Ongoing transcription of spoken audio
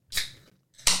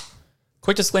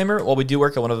Quick disclaimer, while we do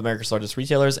work at one of America's largest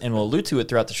retailers and will allude to it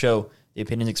throughout the show, the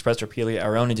opinions expressed are purely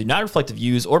our own and do not reflect the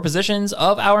views or positions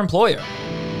of our employer.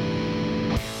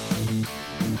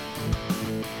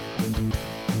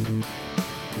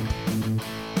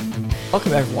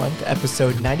 Welcome, everyone, to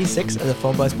episode 96 of the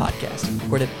Phone Buzz Podcast,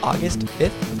 recorded August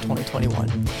 5th of 2021.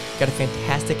 Got a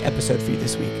fantastic episode for you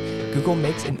this week. Google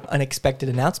makes an unexpected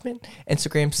announcement,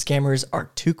 Instagram scammers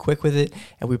are too quick with it,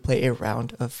 and we play a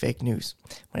round of fake news.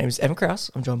 My name is Evan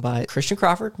Krause. I'm joined by Christian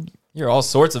Crawford. You're all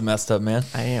sorts of messed up, man.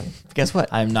 I am. Guess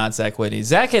what? I'm not Zach Whitney.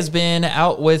 Zach has been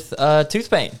out with tooth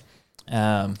pain.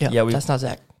 That's not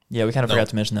Zach. Yeah, we kind of forgot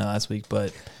to mention that last week,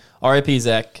 but RIP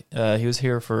Zach. He was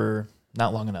here for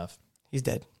not long enough. He's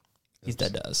dead. He's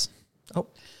dead to us. Oh,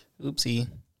 oopsie.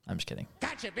 I'm just kidding.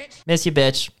 Gotcha, bitch. Miss you,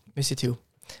 bitch. miss you too.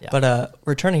 Yeah. But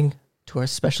returning to our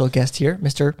special guest here,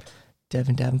 Mr.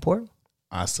 Devin Davenport.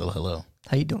 Still hello.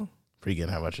 How you doing? Pretty good.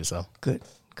 How about yourself? Good.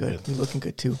 You're looking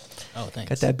good too. Oh, thanks.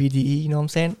 Got that BDE, you know what I'm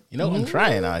saying? You know, I'm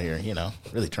trying out here,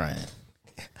 really trying.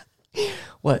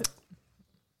 What?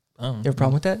 Oh. You have a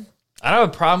problem with that? I don't have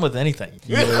a problem with anything.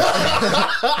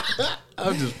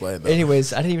 I'm just playing though.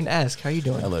 Anyways, I didn't even ask. How you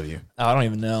doing? I love you. Oh, I don't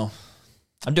even know.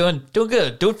 I'm doing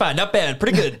good. Doing fine. Not bad.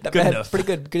 Pretty good. Not Good bad. enough. Pretty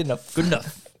good. Good enough. Good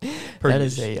enough. That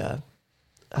is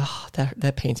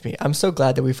that pains me. I'm so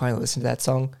glad that we finally listened to that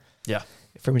song. Yeah.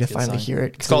 For me to Good finally song. hear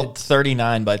it. It's called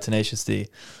 39 by Tenacious D.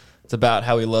 It's about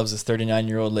how he loves this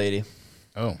 39-year-old lady.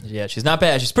 Oh, Yeah, she's not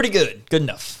bad. She's pretty good. Good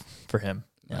enough for him.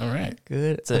 all right.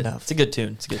 Good It's enough. a good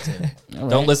tune. It's a good tune. All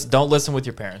Don't right. listen with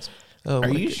your parents. Oh, Are what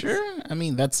a you good- sure? I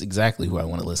mean, that's exactly who I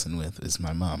want to listen with. Is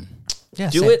my mom. Yeah,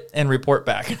 Do same. it and report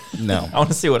back. No, I want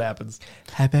to see what happens.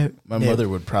 How about my Nib? mother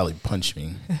would probably punch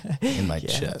me in my Yeah,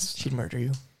 chest. she'd murder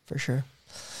you for sure.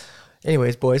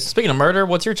 Anyways, boys. Speaking of murder,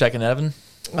 what's your check-in, Evan?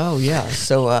 Oh yeah.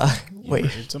 So You wait.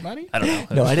 murdered somebody? I don't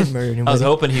know. No, I didn't murder anybody. I was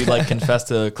hoping he'd confess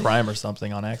to a crime or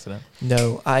something on accident.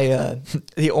 No,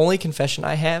 the only confession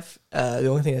I have, the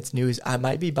only thing that's new is I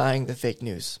might be buying the fake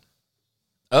news.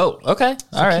 Oh, okay.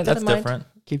 So All right, keep that that's in mind. different.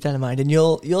 Keep that in mind, and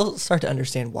you'll start to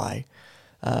understand why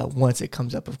once it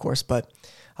comes up, of course. But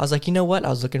I was like, you know what? I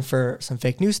was looking for some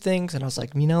fake news things, and I was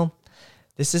like,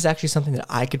 this is actually something that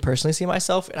I could personally see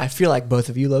myself, and I feel like both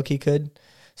of you low-key could.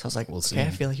 So I was like, We'll okay, I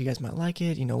see. feel like you guys might like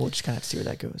it. We'll just kind of see where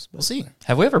that goes. But, We'll see.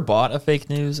 Have we ever bought a fake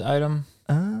news item?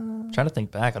 uh, I'm trying to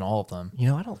think back on all of them.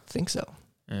 I don't think so.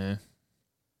 I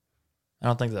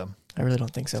don't think so. I really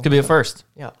don't think so. Could be a first.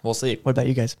 Yeah. We'll see. What about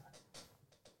you guys?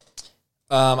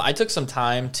 I took some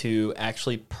time to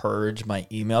actually purge my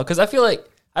email because I feel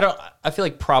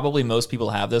like probably most people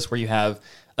have this where you have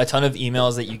a ton of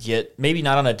emails that you get, maybe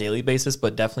not on a daily basis,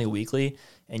 but definitely weekly,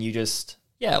 and you just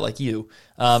like you,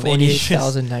 and you just,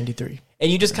 48,093.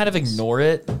 and you just kind of ignore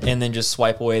it and then just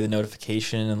swipe away the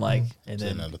notification and and 10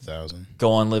 then out of 1,000.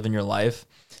 go on living your life.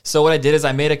 So what I did is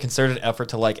I made a concerted effort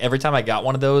to every time I got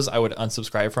one of those, I would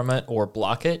unsubscribe from it or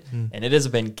block it. And it has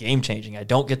been game changing. I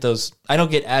don't get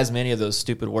as many of those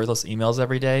stupid worthless emails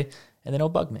every day, and they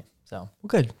don't bug me. So Well,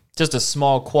 good. just a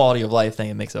small quality of life thing.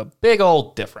 It makes a big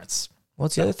old difference.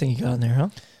 What's the other thing you got on there, huh?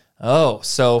 Oh,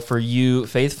 so for you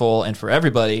faithful and for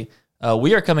everybody,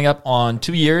 we are coming up on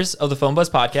 2 years of the Phone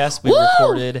Buzz Podcast.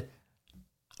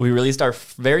 We released our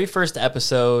very first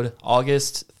episode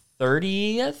August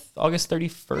 30th, August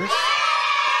 31st.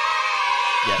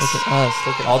 Yes. Look at us.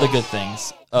 Look at All the us. good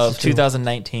things of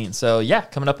 2019. So yeah,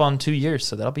 coming up on 2 years.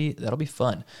 So that'll be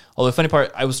fun. Although the funny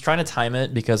part, I was trying to time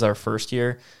it because our first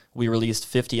year we released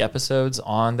 50 episodes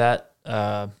on that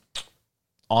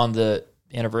on the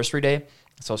anniversary day.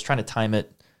 So I was trying to time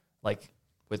it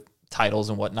with titles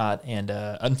and whatnot. And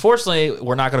unfortunately,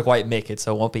 we're not going to quite make it,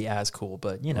 so it won't be as cool.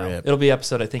 But Rip. it'll be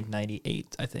episode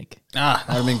 98. I think. That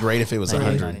would have been great if it was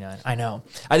 100. 99. I know.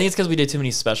 I think it's because we did too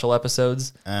many special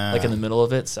episodes in the middle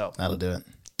of it. So That'll do it.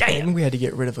 And we had to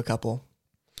get rid of a couple.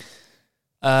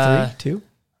 Uh, 3, 2.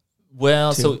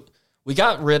 Well, Two. so we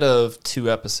got rid of 2 Why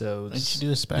don't episodes. you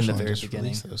do a special and very just beginning.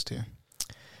 release those two?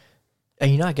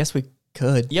 And I guess we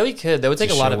could. Yeah, we could. That would take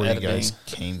To a lot show of where editing. you guys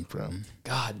came from.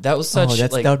 God, that was such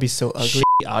that would be so ugly.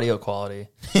 shitty audio quality.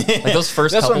 Like those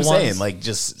first That's what couple I'm ones. saying.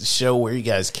 Just show where you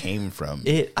guys came from.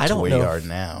 I to don't where know you if- are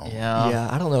now. Yeah,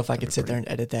 I don't know if I could sit there and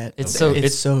edit that. It's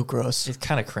It's so gross. It's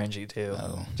kind of cringy too.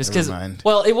 Oh, Just never because. mind.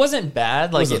 Well, it wasn't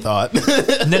bad. That was a thought.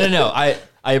 No.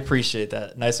 I appreciate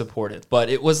that and I support it, but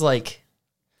it was I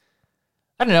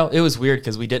don't know. It was weird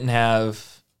because we didn't have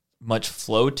much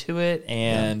flow to it,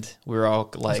 and we were all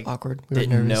It was awkward. We were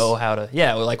didn't nervous. know how to.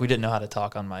 Yeah, we didn't know how to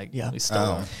talk on mic. Yeah. we still Oh.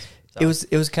 don't. So.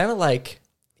 It was kind of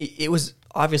it was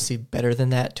obviously better than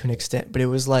that to an extent, but it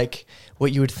was like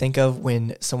what you would think of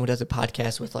when someone does a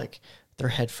podcast with their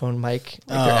headphone mic,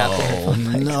 like their Apple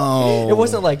headphone mic. No. It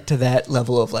wasn't like to that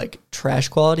level of like trash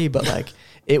quality, but like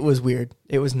it was weird.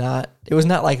 It was not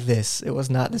like this. It was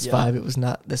not this vibe. It was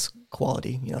not this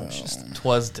quality. You know, it's just It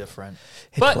was different.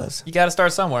 it But was. you got to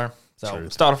start somewhere. So True.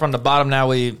 started from the bottom. Now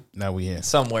we Yeah.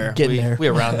 somewhere. Getting there. We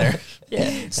around there.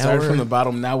 Yeah. Started from the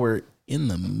bottom. Now we're in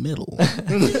the middle.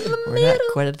 We're not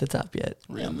quite at the top yet.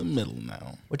 We're in the middle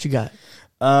now. What you got?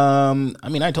 I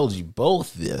mean, I told you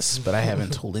both this, but I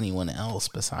haven't told anyone else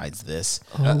besides this.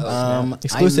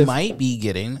 Exclusive. I might be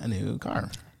getting a new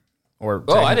car. Or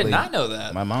Oh, I did technically, not know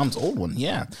that. My mom's old one.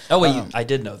 Yeah. Oh, wait, I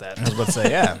did know that. I was about to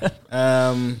say,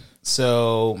 yeah.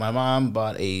 So my mom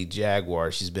bought a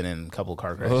Jaguar. She's been in a couple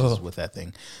car crashes with that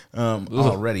thing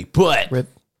already. But, Rip.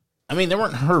 I mean, they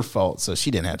weren't her fault, so she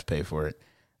didn't have to pay for it.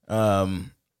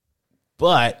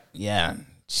 But, yeah,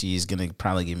 she's going to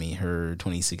probably give me her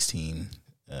 2016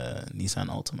 Nissan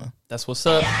Altima. That's what's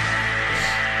up.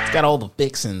 It's got all the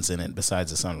fixins in it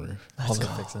besides the sunroof. All the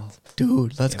fixins.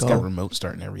 Dude, let's It's go. got remote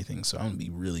start and everything, so I'm going to be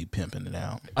really pimping it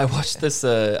out. I watched this,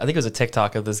 I think it was a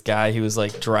TikTok of this guy who was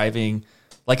like driving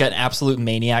like an absolute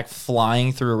maniac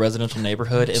flying through a residential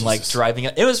neighborhood and like driving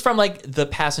it. It was from like the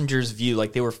passenger's view,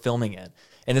 like they were filming it.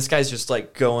 And this guy's just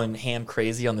like going ham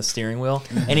crazy on the steering wheel.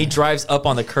 And he drives up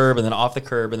on the curb and then off the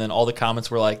curb. And then all the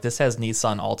comments were like, this has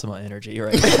Nissan Altima energy,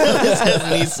 right? This has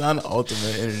Nissan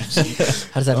Altima energy.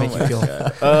 How does that make you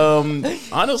feel?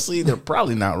 Honestly, they're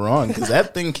probably not wrong because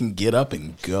that thing can get up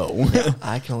and go.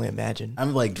 I can only imagine.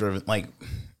 I'm like driven like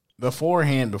before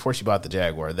she bought the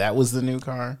Jaguar, that was the new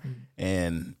car,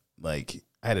 and like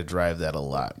I had to drive that a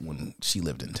lot when she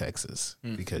lived in Texas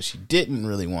because she didn't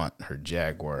really want her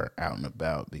Jaguar out and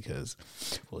about because,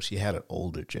 well, she had an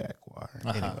older Jaguar.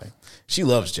 Anyway, she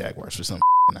loves Jaguars for some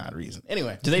odd reason.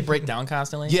 Anyway, Do they break down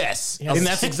constantly? yes, and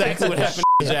that's exactly what happened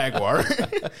to the Jaguar.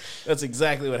 That's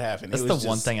exactly what happened. That's It the was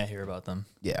one just- thing I hear about them.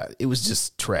 Yeah, it was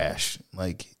just trash.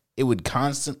 Like it would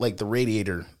like the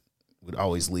radiator would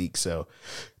always leak. So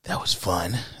that was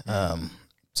fun.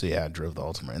 So yeah, I drove the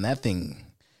Altima, and that thing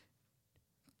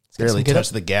barely get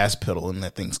touched the gas pedal, and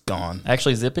that thing's gone.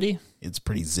 Actually, zippity? It's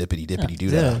pretty zippity dippity doo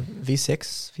Is it dah. a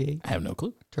V6, V8 I have no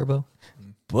clue, turbo?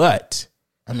 but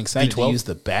I'm excited to V12? use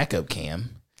the backup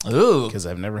cam Ooh. because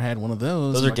I've never had one of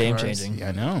those. Those in are my game cars. changing. Yeah,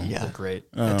 I know. Yeah. They're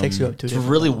great. That takes you up to It's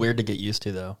really weird to get used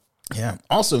to, though. Yeah.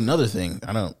 Also, another thing,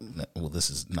 well, this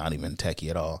is not even techie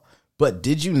at all, but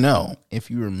did you know if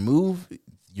you remove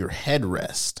your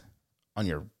headrest on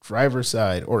your driver's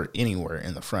side or anywhere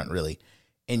in the front, really,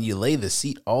 and you lay the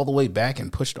seat all the way back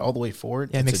and push it all the way forward,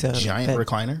 Yeah, it it's makes a a giant bed.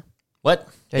 recliner? What?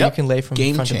 Yeah, Yep. you can lay from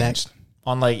Game front changed. to back.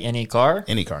 On like any car?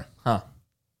 Any car. Huh.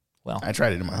 Well, I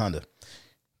tried it in my Honda.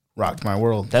 Rocked my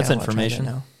world. that's Yeah, I wanna try that information.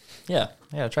 now.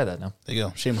 Yeah, try that now. There you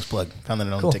go. Shameless plug. Found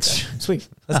that on Cool. TikTok. Sweet.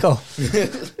 Let's go.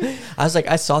 I was like,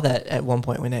 I saw that at one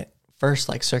point when it first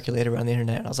like circulated around the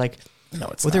internet. And I was like, No,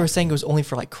 it's what they not. were saying it was only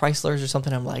for like Chryslers or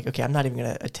something. I'm like, okay, I'm not even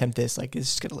going to attempt this. Like, it's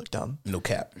just going to look dumb. No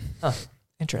cap.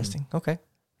 Interesting. Okay.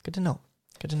 Good to know.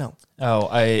 Good to know. Oh,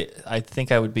 I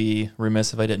think I would be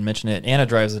remiss if I didn't mention it. Anna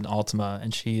drives an Altima,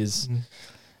 and she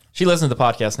listens to the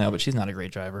podcast now, but she's not a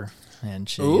great driver. And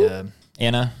she, Ooh.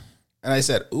 Anna. And I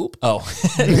said, oop. Oh,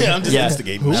 Yeah, I'm just yeah.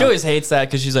 instigating. She now. always hates that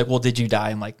because she's like, "Well, did you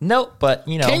die?" I'm like, "Nope," but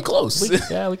you know, Came close. We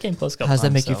came close. A couple How does that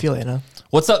times, make you so. feel, Anna?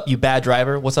 What's up, you bad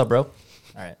driver? What's up, bro? All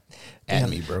right, At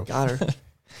me, bro. Got her.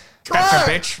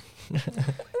 bitch.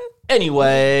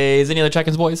 Anyways, any other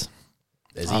check-ins, boys?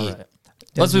 Is All he? right.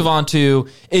 Let's move on to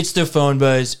It's the Phone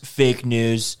Buzz fake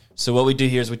news. So what we do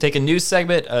here is we take a news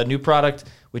segment, a new product,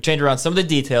 we change around some of the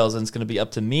details, and it's going to be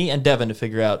up to me and Devin to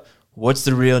figure out what's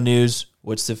the real news,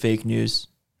 what's the fake news.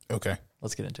 Okay.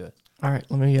 Let's get into it. All right.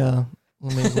 Let me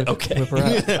whip, Okay. whip her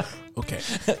out. Okay.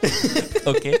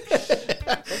 Okay.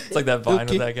 It's like that Vine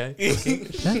with that guy.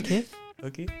 Okay.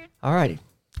 Okay. All righty.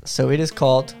 So it is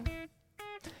called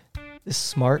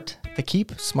the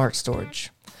Keep Smart Storage.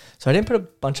 So I didn't put a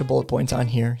bunch of bullet points on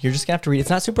here. You're just going to have to read. It's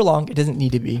not super long. It doesn't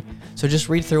need to be. So just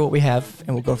read through what we have,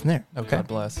 and we'll go from there. Okay? God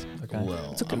bless. Okay.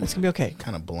 Well, It's okay. It's going to be okay.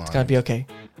 kind of blind. It's going to be okay.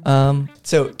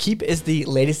 So Keep is the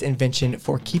latest invention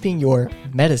for keeping your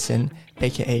medicine,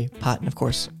 aka pot, and of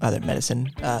course other medicine,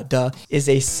 is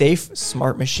a safe,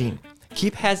 smart machine.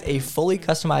 Keep has a fully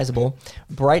customizable,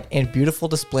 bright, and beautiful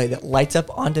display that lights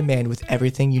up on demand with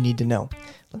everything you need to know.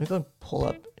 Let me go and pull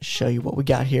up, show you what we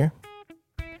got here.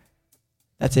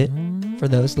 That's it for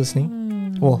those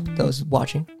listening. Well, those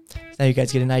watching. So now you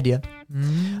guys get an idea.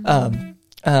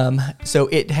 So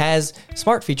it has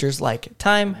smart features like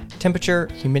time, temperature,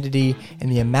 humidity,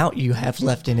 and the amount you have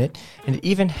left in it. And it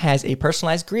even has a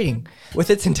personalized greeting. With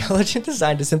its intelligent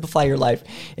design to simplify your life,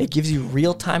 it gives you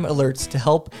real-time alerts to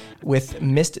help with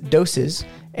missed doses,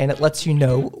 and it lets you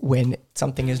know when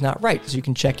something is not right, so you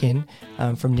can check in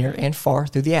from near and far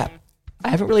through the app. I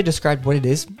haven't really described what it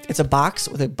is. It's a box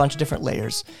with a bunch of different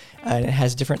layers, and it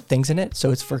has different things in it.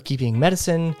 So it's for keeping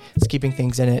medicine, it's keeping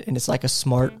things in it, and it's like a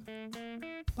smart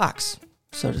box.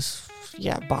 So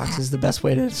box is the best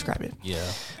way to describe it.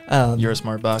 Yeah. You're a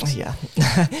smart box. Yeah.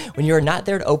 When you are not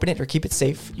there to open it or keep it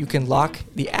safe, you can lock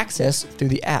the access through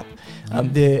the app.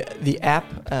 The app,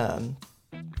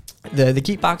 the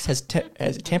Keep box has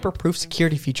tamper-proof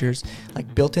security features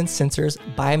like built-in sensors,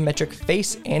 biometric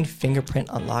face and fingerprint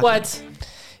unlocking. What?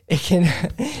 It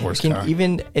can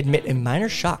even admit a minor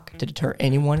shock to deter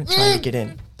anyone trying to get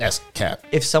in. That's cap.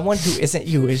 If someone who isn't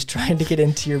you is trying to get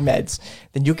into your meds,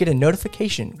 then you'll get a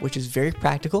notification, which is very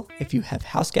practical if you have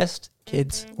house guests,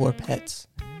 kids, or pets.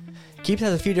 Keep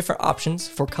has a few different options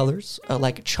for colors,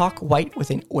 like chalk white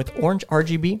with orange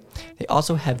RGB. They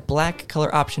also have black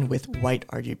color option with white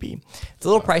RGB. It's a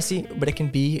little pricey, but it can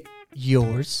be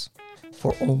yours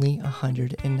for only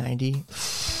 $190.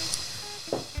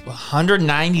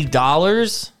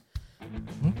 $190?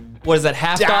 What is that,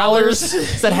 half dollars?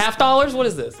 Is that half dollars? What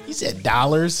is this? He said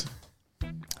dollars.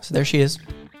 So there she is.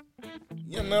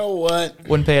 You know what?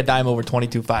 Wouldn't pay a dime over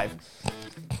 $22.5.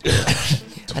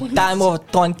 A dime over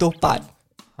 $22.5.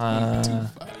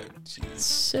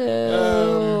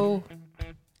 So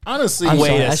Honestly, I'm Wait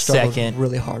sorry, a I struggled second.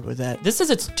 really hard with that. this says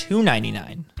it's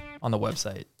 $2.99 on the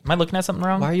website. Am I looking at something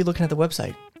wrong? Why are you looking at the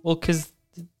website? Well, because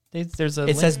there's a It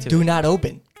link says to do it. not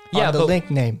open. Yeah, on the but-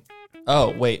 link name.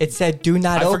 Oh, wait. It said do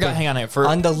not I open. forgot. Hang on. For,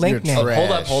 on the link You're name.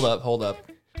 trash. Hold up.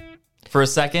 For a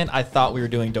second, I thought we were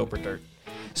doing Dope or Dirt.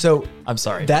 So I'm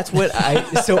sorry. that's what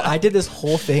I did this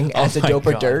whole thing as a my dope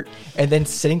or God. dirt, and then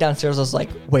sitting downstairs, I was like,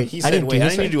 wait, He I said, didn't do wait, I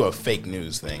this need to right. do a fake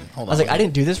news thing. Hold on. I was like, I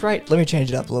didn't do this right. Let me change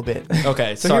it up a little bit.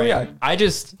 Okay, So sorry. here we are. I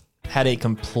just had a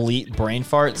complete brain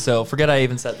fart, so forget I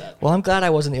even said that. Well, I'm glad I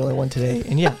wasn't the only one today,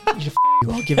 and yeah, you,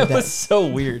 I'll give you That was that. so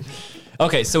weird.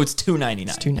 Okay, so it's $2.99.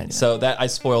 It's $2.99. So that I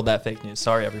spoiled that fake news.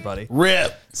 Sorry, everybody.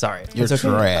 Rip. Sorry. You're It's okay.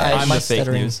 trash. I'm my the fake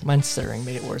stuttering, news. My stuttering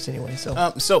made it worse anyway.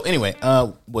 So So anyway,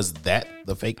 was that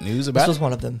the fake news this about was it?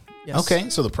 one of them. Yes. Okay,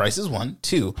 so the price is 1,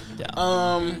 2.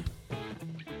 Yeah.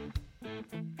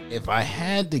 If I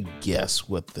had to guess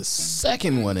what the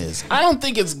second one is, I don't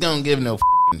think it's gonna give no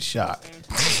f***ing shock.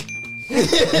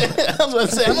 I was about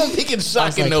to say, I don't think it's I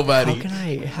was shocking like,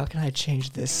 nobody. How can I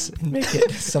change this and make it I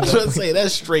was somewhat? about to say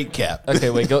that's straight cap. Okay,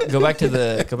 wait. Go back to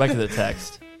the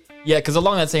text. Yeah, because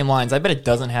along that same lines, I bet it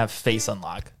doesn't have face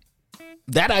unlock.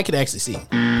 That I could actually see.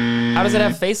 How does it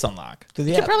have face unlock? Through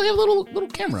the You could app. probably have a little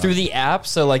camera. Through the app.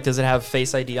 So like, does it have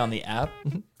Face ID on the app?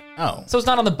 Oh, So it's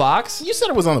not on the box. you said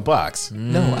it was on the box.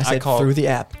 No, I said call- through the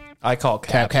app. I call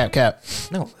cap. Cap.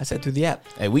 No, I said through the app.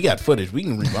 Hey, we got footage. We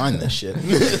can rewind this shit.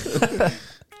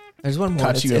 There's one more.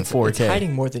 Caught you in 4K. It's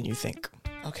hiding more than you think.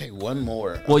 Okay, one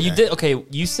more. Well, you Okay. did. Okay,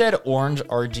 you said orange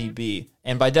RGB,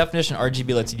 and by definition,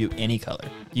 RGB lets you do any color.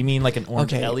 You mean like an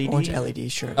orange Okay, LED? orange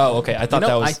LED, sure. Oh, okay. I thought know,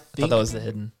 that I was. I thought think- that was the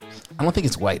hidden. I don't think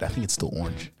it's white. I think it's still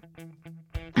orange.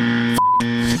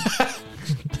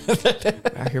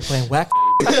 Out here playing whack.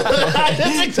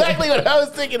 That's exactly what I was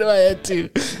thinking in my head too.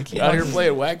 Out here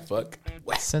playing whack fuck.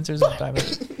 Sensors and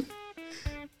diamond.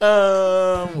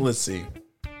 Let's see.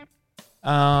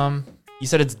 You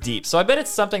said it's deep, so I bet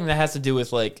it's something that has to do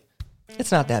with like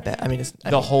It's not that bad. I mean,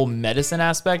 the whole medicine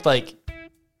aspect. Like,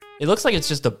 it looks like it's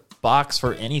just a box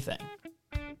for anything.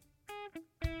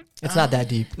 it's not that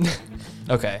deep.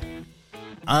 Okay.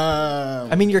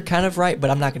 I mean, you're kind of right, but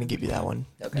I'm not going to give you that one.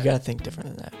 Okay. You got to think different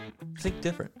than that. Think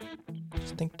different.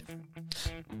 Just think different.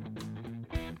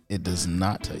 It does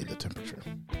not tell you the temperature.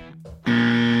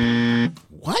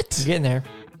 What? You're getting there.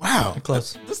 Wow. You're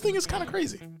close. This thing is kind of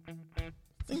crazy.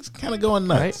 Thing's kind of going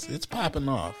nuts. It's popping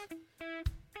off.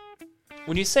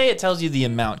 When you say it tells you the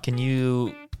amount, can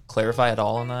you clarify at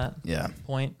all on that Yeah.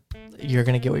 point? You're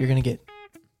going to get what you're going to get.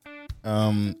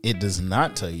 It does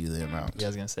not tell you the amount. Yeah, I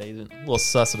was gonna say he's a little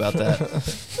sus about that.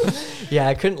 Yeah,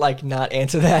 I couldn't not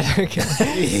answer that. Okay.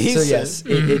 He So said- yes,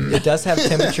 it does have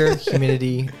temperature,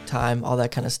 humidity, time, all that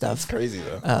kind of stuff. Crazy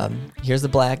though. Here's the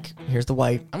black. Here's the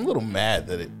white. I'm a little mad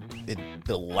that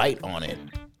the light on it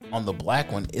on the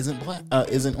black one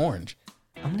isn't orange.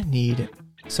 I'm gonna need.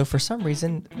 So for some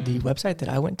reason, the website that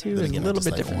I went to Then is a again, I little just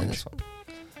bit like different than orange. this one.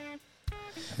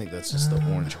 I think that's just the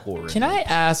orange horror. Can I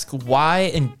ask why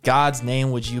in God's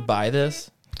name would you buy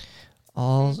this?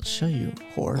 I'll show you,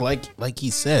 whore. Like he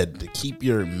said, to keep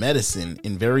your medicine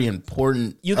and very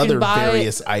important You can other buy-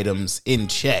 various items in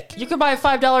check. You can buy a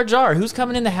 $5 jar. Who's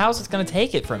coming in the house that's going to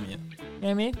take it from you? You know what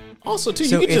I mean? Also, too,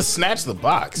 So you can it's- just snatch the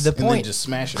box the and then point- just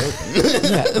smash it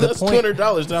open. Yeah, the That's point-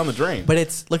 $200 down the drain. But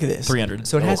it's, look at this. 300.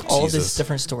 So it has Oh, all Jesus. this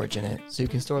different storage in it. So you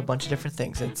can store a bunch of different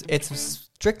things. It's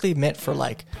strictly meant for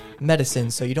like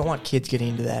medicine. So you don't want kids getting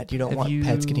into that. You don't Have want you-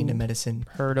 pets getting into medicine.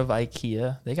 Heard of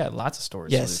IKEA? They got lots of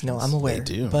storage. Yes, no, solutions. I'm aware. They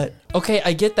do. But Okay,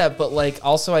 I get that, but like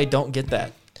also I don't get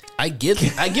that. I get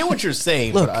what you're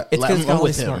saying. look, but it's because it's got all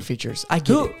with these him. smart features. I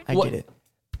get it. I what- get it.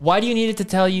 Why do you need it to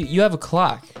tell you? You have a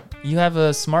clock. You have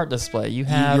a smart display. You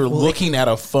have. You're looking at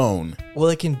a phone. Well,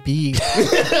 it can be.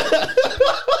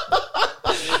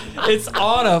 It's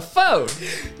on a phone.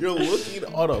 You're looking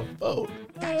on a phone.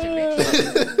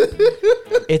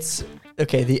 It's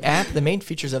okay. The app, the main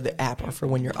features of the app are for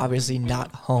when you're obviously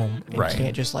not home and Right.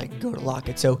 can't just like go to lock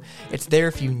it. So it's there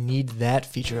if you need that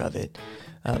feature of it.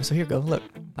 So here you go. Look,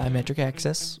 biometric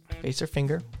access, face or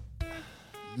finger.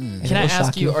 And Can I it'll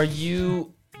ask shock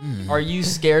you? Are you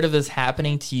scared of this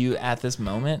happening to you at this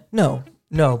moment? No,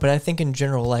 but I think in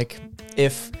general, like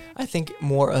if I think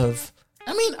more of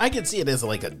I mean, I could see it as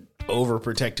like a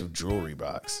overprotective jewelry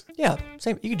box, yeah,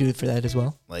 same. You could do it for that as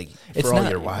well. like It's for all not-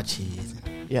 your watches.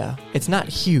 Yeah, it's not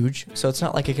huge, so it's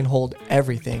not like it can hold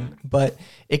everything, but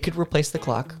it could replace the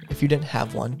clock if you didn't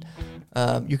have one.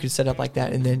 You could set up like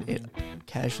that, and then it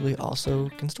casually also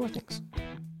can store things.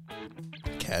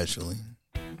 Casually.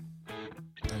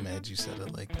 I'm mad you said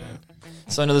it like that.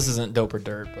 So I know this isn't dope or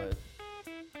dirt, but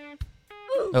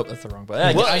oh, that's the wrong button.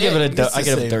 I, Well, I give it a it's dirt. the I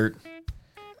give it same. dirt.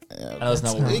 I know that's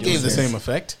not what we're It doing gave the here. same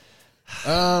effect.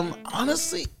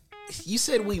 Honestly, you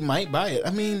said we might buy it.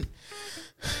 I mean,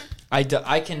 I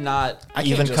cannot I can't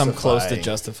even come close to justify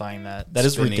justifying that. That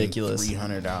is ridiculous.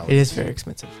 $300. It is very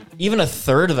expensive. Even a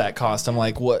third of that cost, I'm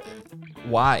like, what?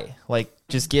 Why? Like,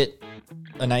 just get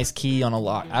a nice key on a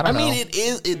lock. I I don't know. mean,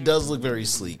 it does look very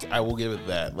sleek. I will give it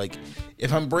that. Like,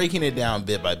 if I'm breaking it down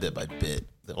bit by bit by bit,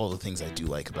 all the things I do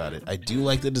like about it. I do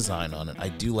like the design on it. I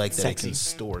do like that Sexy. it can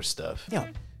store stuff. Yeah.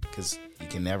 Because you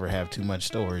can never have too much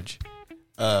storage.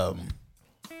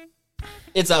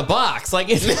 It's a box. Like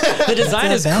the design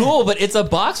not is bad. cool, but it's a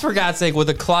box for God's sake with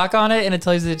a clock on it and it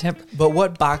tells you the temp. But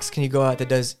what box can you go out that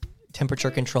does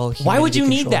temperature control? Why would you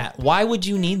humidity need control? that? Why would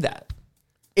you need that?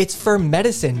 It's for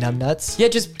medicine, numbnuts. Yeah,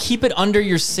 just keep it under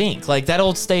your sink. Like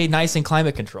that'll stay nice and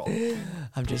climate controlled.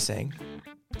 I'm just saying.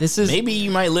 This is Maybe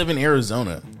you might live in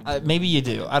Arizona. maybe you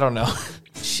do. I don't know.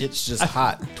 Shit's just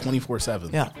hot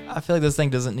 24/7. Yeah. I feel like this thing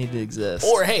doesn't need to exist.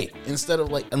 Or hey, instead of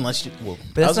like, unless you, well,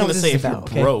 But I that's was not going what to this say is if you're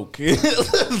about, okay? broke, this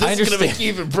is going to understand. make you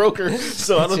even broker.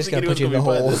 So I It's don't just think gonna anyone's put you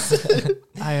going in to the buy hole.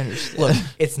 this. I understand. Look,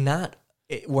 it's not.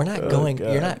 We're not going.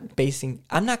 God. You're not basing.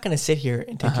 I'm not going to sit here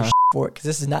and take your shit for it because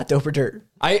this is not dope or dirt.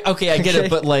 I get it,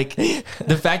 but like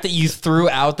the fact that you threw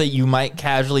out that you might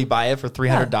casually buy it for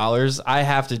 $300, I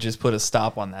have to just put a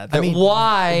stop on that. I mean,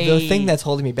 why? The thing that's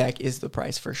holding me back is the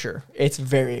price for sure. It's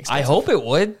very I expensive. hope it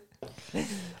would.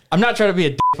 I'm not trying to be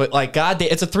a but like God,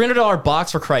 it's a $300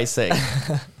 box for Christ's sake.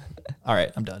 All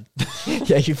right, I'm done.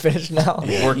 Yeah, you finished now.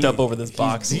 Worked up over this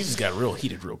box. He just got real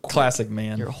heated real quick. Classic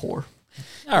man. You're a whore.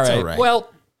 all right. all right. Well,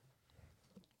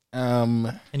 I'm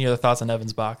any other thoughts on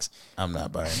Evan's box?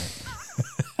 not buying it.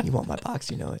 You want my box?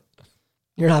 You know it.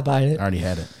 You're not buying I it. already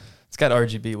had it. It's got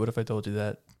RGB. What if I told you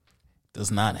that?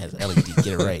 Does not has LED. Get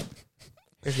it right.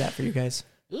 There's that for you guys.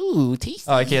 Ooh, teeth.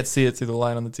 Oh, I can't see it through the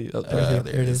line on the T. Oh, There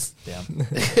it is. damn.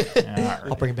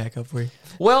 I'll bring it back up for you.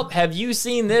 Well, have you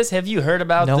seen this? Have you heard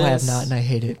about No, this? I have not, and I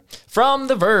hate it. From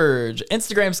The Verge,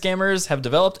 Instagram scammers have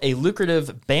developed a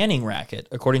lucrative banning racket,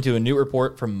 according to a new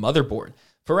report from Motherboard.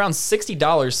 For around $60,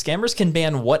 scammers can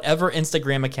ban whatever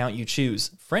Instagram account you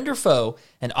choose, friend or foe,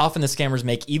 and often the scammers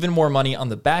make even more money on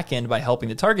the back end by helping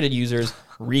the targeted users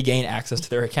regain access to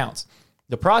their accounts.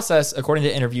 The process, according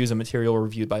to interviews and material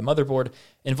reviewed by Motherboard,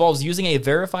 involves using a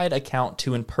verified account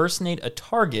to impersonate a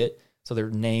target, so their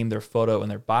name, their photo,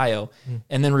 and their bio,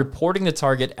 and then reporting the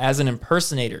target as an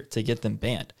impersonator to get them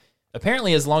banned.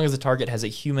 Apparently, as long as the target has a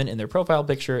human in their profile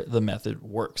picture, the method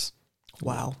works.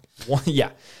 Wow. Yeah.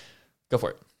 Go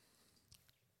for it.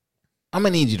 I'm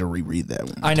gonna need you to reread that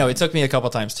one. I know, it took me a couple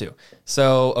times too.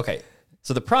 So, okay.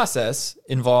 So the process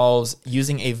involves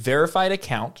using a verified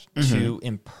account to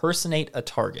impersonate a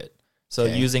target. So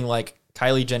Okay. using like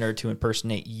Kylie Jenner to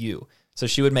impersonate you. So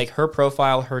she would make her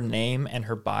profile, her name, and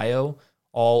her bio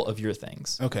all of your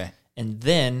things. Okay. And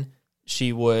then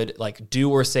she would like do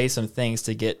or say some things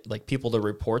to get like people to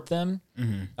report them.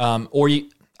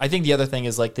 I think the other thing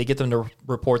is like they get them to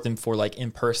report them for like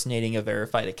impersonating a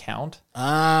verified account.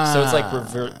 So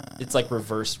it's like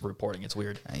reverse reporting. It's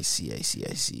weird. I see.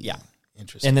 Yeah.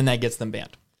 Interesting. And then that gets them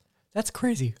banned. That's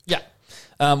crazy. Yeah.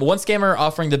 One scammer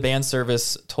offering the ban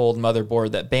service told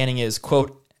Motherboard that banning is,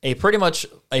 quote, a pretty much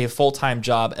a full-time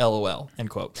job, LOL, end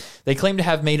quote. They claim to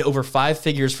have made over 5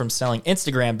 figures from selling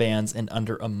Instagram bans in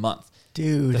under a month.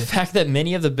 Dude. The fact that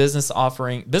many of the businesses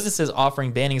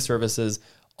offering banning services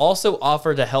also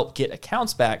offer to help get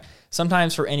accounts back,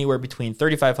 sometimes for anywhere between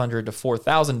 $3,500 to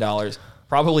 $4,000,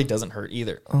 probably doesn't hurt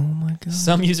either. Oh my God.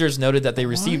 Some users noted that they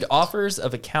received offers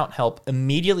of account help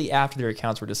immediately after their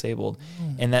accounts were disabled,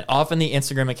 and that often the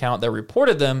Instagram account that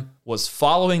reported them was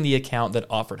following the account that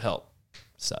offered help.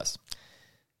 Sus.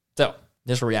 So,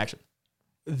 just a reaction.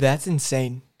 That's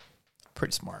insane.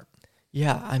 Pretty smart.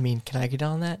 Yeah, I mean, can I get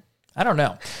on that? I don't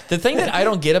know. The thing that I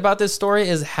don't get about this story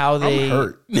is how they... I'm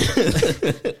hurt.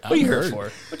 What you hurt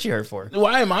for? What you hurt for?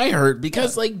 Why am I hurt?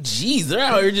 Because, like, geez, they're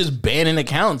out here just banning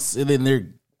accounts and then they're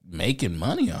making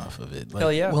money off of it. Like,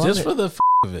 Hell yeah. Just for the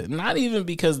of it. Not even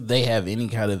because they have any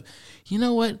kind of... You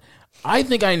know what? I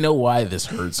think I know why this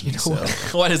hurts me so.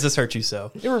 Why does this hurt you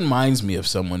so? It reminds me of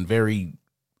someone very,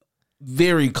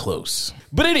 very close.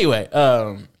 But anyway,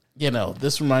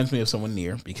 this reminds me of someone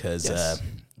near because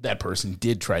that person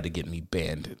did try to get me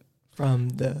banned. From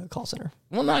the call center.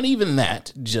 Well, not even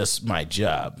that, just my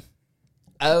job.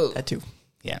 Oh. That too.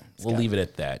 Yeah, we'll leave it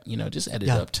at that. Just edit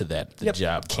up to that, the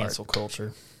job part. Cancel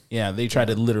culture. Yeah, they tried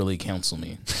to literally cancel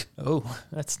me. Oh,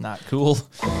 that's not cool.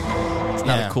 It's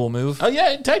not a cool move. Oh,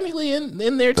 yeah, technically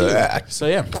in there too. So,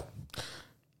 yeah.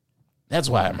 That's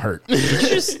why I'm hurt.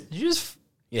 Did you just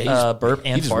burp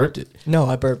and fart? Ripped it. No,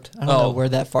 I burped. I don't know where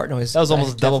that fart noise. That was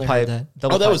almost I double definitely pipe. heard that.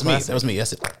 Double That pipe was me. classic. That was me.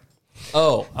 Yes.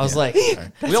 Oh, I was like,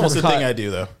 We almost a thing I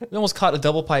do, though. we almost caught a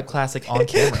double pipe classic on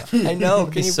camera. I know.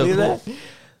 Can you so believe cool. that?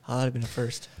 Oh, that'd have been a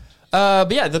first. But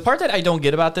yeah, the part that I don't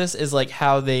get about this is like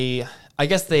how I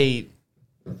guess they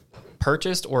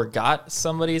purchased or got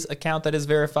somebody's account that is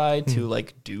verified to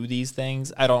like do these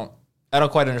things. I don't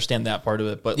quite understand that part of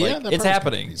it, but like it's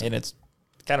happening and it's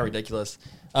kind of ridiculous.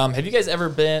 Have you guys ever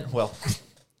been, well,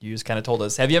 you just kind of told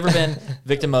us, have you ever been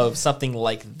victim of something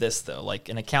like this though? Like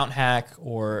an account hack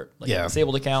or like a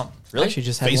disabled account? Really? I actually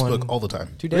just had Facebook one all the time.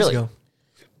 2 days Really? ago.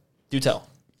 Do tell.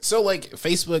 So, like,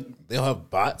 Facebook, they'll have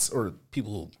bots or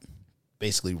people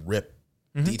basically rip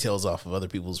details off of other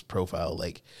people's profile,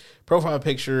 like profile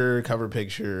picture, cover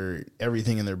picture,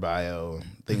 everything in their bio,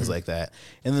 things like that.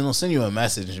 And then they'll send you a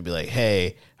message and be like,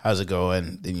 hey, how's it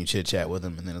going? Then you chit chat with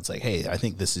them. And then it's like, hey, I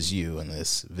think this is you in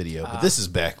this video. But this is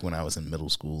back when I was in middle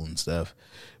school and stuff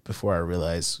before I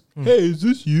realized, hey, is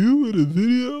this you in a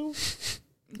video? It's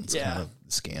kind of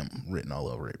scam written all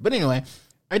over it. But anyway,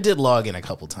 I did log in a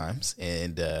couple times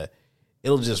and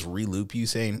it'll just re-loop you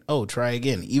saying, oh, try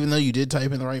again, even though you did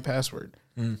type in the right password.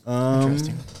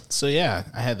 Interesting. So, yeah,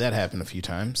 I had that happen a few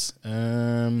times.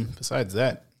 Besides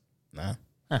that, nah.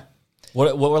 Huh.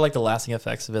 What were like the lasting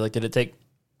effects of it? Like, did it take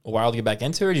a while to get back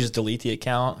into it, or did you just delete the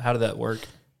account? How did that work?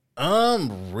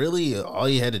 Really, all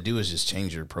you had to do was just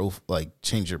change your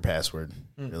change your password,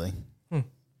 really.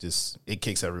 Just, it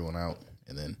kicks everyone out,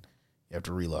 and then you have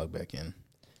to relog back in.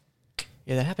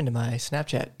 Yeah, that happened to my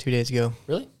Snapchat 2 days ago.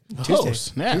 Really? Tuesday. Oh,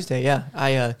 snap. Tuesday,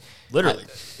 yeah. Literally.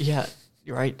 Yeah,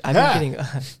 you're right. I've been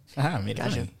getting... Made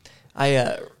Gotcha.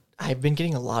 money. I've been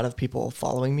getting a lot of people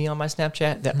following me on my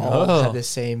Snapchat that all have the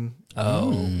same.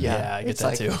 Oh, yeah, yeah, I get it's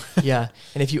that too. Yeah,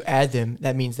 and if you add them,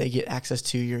 that means they get access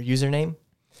to your username,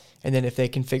 and then if they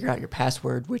can figure out your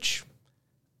password, which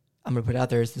I'm gonna put out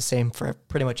there is the same for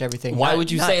pretty much everything. Why would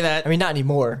you say that? I mean, not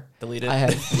anymore. Delete it. I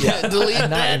have Delete not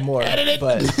that. anymore. Edit it.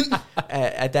 But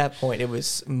at that point, it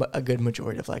was a good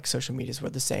majority of like social medias were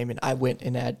the same, and I went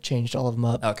and changed all of them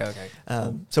up. Okay.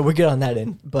 So we're good on that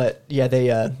end. But yeah,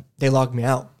 they logged me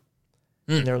out.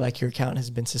 And they were like, your account has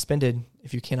been suspended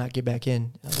if you cannot get back in.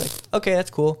 And I was like, okay, that's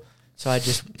cool. So I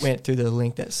just went through the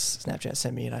link that Snapchat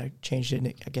sent me and I changed it and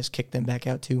I guess kicked them back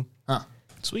out too. Huh.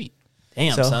 Sweet.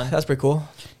 Damn, so son. that's pretty cool.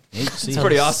 It's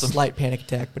pretty awesome. Slight panic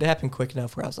attack, but it happened quick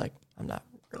enough where I was like, I'm not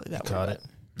really that worried. Caught about it.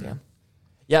 Yeah.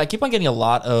 Yeah, I keep on getting a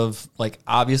lot of like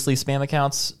obviously spam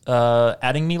accounts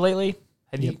adding me lately.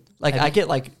 I get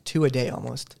like 2 a day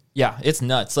almost. Yeah, it's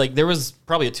nuts. Like there was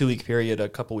probably a 2-week period a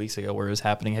couple weeks ago where it was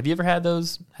happening. Have you ever had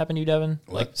those happen to you, Devin?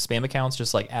 What? Like spam accounts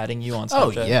just like adding you on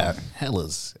Oh, Snapchat? yeah.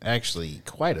 Hella's actually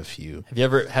quite a few.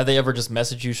 Have they ever just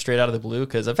messaged you straight out of the blue?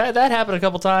 Because I've had that happen a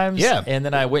couple times. Yeah. And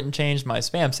then I went and changed my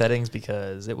spam settings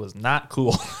because it was not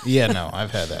cool. Yeah, no,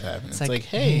 I've had that happen. It's like,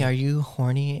 hey, are you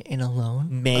horny and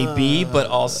alone? Maybe, but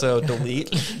also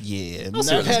delete. yeah. We'll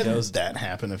see where I've this had goes. that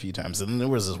happen a few times. And then there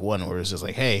was this one where it's just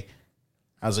like, hey,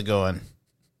 how's it going?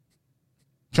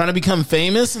 Trying to become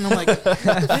famous? And I'm like,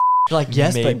 You're like,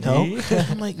 yes, Maybe. but no.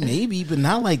 I'm like, maybe, but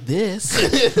not like this.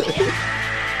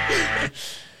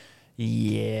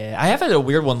 Yeah, I have had a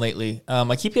weird one lately.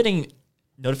 I keep getting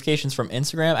notifications from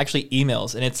Instagram, actually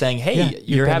emails, and it's saying, "Hey, Yeah,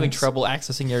 you're having payments. trouble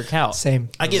accessing your account." Same.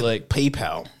 I get like-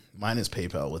 PayPal. Mine is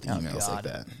PayPal with emails God. like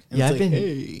that. And Yeah, it's I've like, been-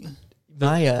 hey.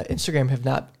 My Instagram have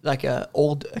not, like a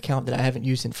old account that I haven't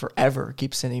used in forever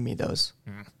keeps sending me those.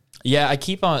 Yeah, I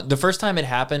keep on. The first time it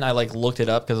happened, I like looked it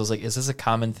up because I was like, "Is this a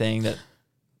common thing that?"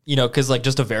 Because like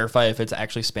just to verify if it's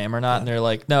actually spam or not, and they're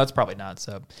like, "No, it's probably not."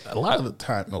 So A lot of the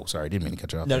time, oh, sorry, I didn't mean to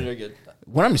cut you off. no, there. you're good.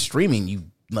 When I'm streaming, you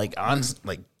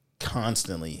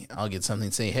constantly, I'll get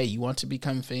something say, "Hey, you want to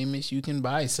become famous? You can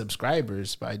buy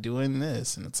subscribers by doing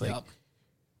this," and it's like Yep.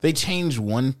 they changed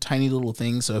one tiny little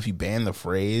thing, so if you ban the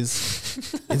phrase,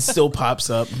 it still pops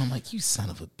up, and I'm like, "You son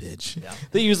of a bitch!" Yeah.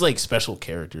 They use like special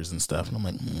characters and stuff, and I'm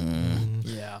like,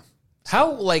 Yeah.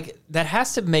 How like that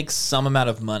has to make some amount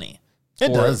of money.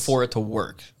 It does. for it to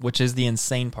work, which is the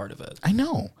insane part of it. I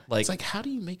know. Like- It's like, how do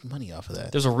you make money off of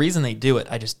that? There's a reason they do it.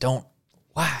 I just don't.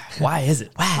 Why? Why is it?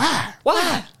 Why?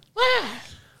 Why?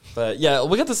 But yeah,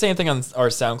 we got the same thing on our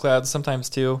SoundCloud sometimes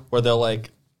too, where they'll like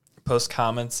post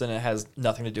comments and it has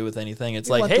nothing to do with anything. It's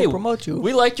like, want to hey, promote you."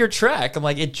 we liked your track. I'm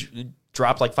like, it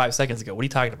dropped like 5 seconds ago. What are you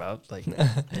talking about? Like,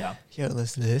 yeah, Yo,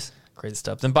 listen to this. crazy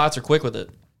stuff. Then bots are quick with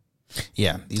it.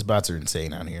 Yeah, these bots are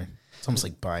insane out here. It's almost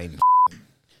like buying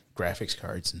graphics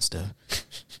cards and stuff.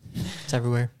 It's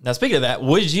everywhere. Now, speaking of that,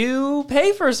 would you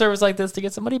pay for a service like this to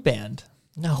get somebody banned?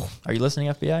 No. Are you listening,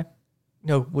 FBI?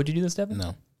 No. Would you do this, Devin?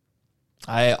 No.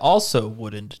 I also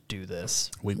wouldn't do this.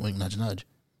 Wink, wink, nudge, nudge.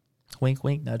 Wink,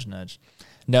 wink, nudge, nudge.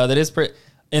 No, that is pretty.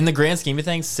 In the grand scheme of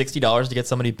things, $60 to get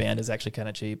somebody banned is actually kind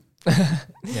of cheap. Yeah,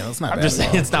 that's not I'm bad just at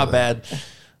saying all. it's not bad.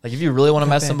 Like if you really want to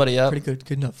mess Bad. somebody up, Pretty good.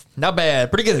 Good enough. not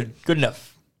bad, pretty good, good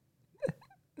enough.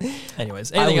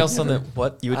 Anyways, anything would else on the never.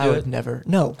 what you would I do would it? never.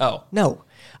 No. Oh, No.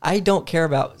 I don't care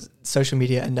about social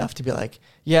media enough to be like,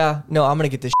 yeah, no, I'm going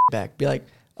to get this back. Be like,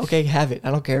 okay, have it. I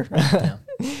don't care.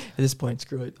 At this point,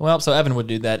 screw it. well, so Evan would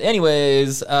do that.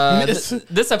 Anyways,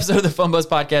 this episode of the Phone Buzz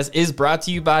Podcast is brought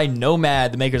to you by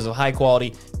Nomad, the makers of high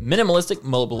quality, minimalistic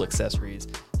mobile accessories.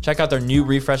 Check out their new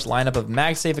refreshed lineup of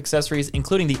MagSafe accessories,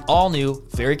 including the all-new,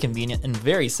 very convenient, and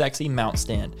very sexy mount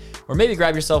stand. Or maybe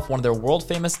grab yourself one of their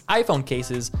world-famous iPhone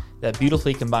cases that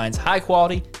beautifully combines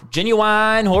high-quality,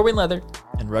 genuine Horween leather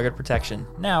and rugged protection,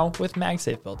 now with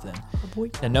MagSafe built in.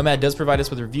 And Nomad does provide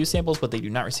us with review samples, but they do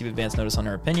not receive advance notice on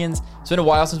our opinions. It's been a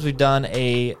while since we've done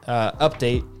a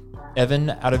update. Evan,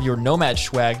 out of your Nomad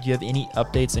swag, do you have any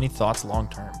updates, any thoughts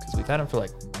long-term? Because we've had them for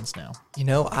like months now. You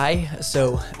know, I was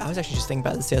actually just thinking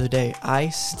about this the other day. I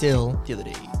still The other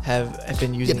day. have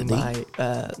been using day.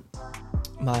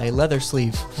 my leather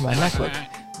sleeve for my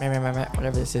MacBook,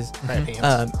 whatever this is.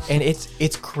 And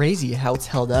it's crazy how it's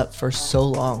held up for so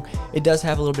long. It does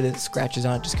have a little bit of scratches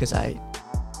on it just because I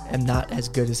am not as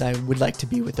good as I would like to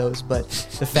be with those. But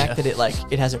the fact that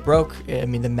it hasn't broke. I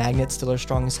mean, the magnets still are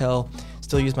strong as hell.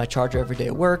 Still use my charger every day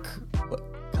at work.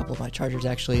 A couple of my chargers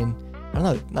actually, and I don't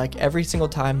know, like every single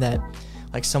time that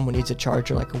like someone needs a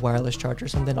charger, like a wireless charger or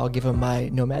something, I'll give them my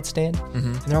Nomad stand,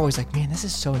 and they're always like, "Man, this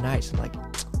is so nice." I'm like,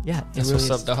 "Yeah, it That's really what's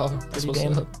is up, dog. That's what's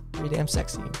pretty damn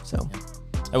sexy." So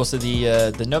I will say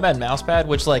the Nomad mouse pad,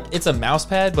 which like it's a mouse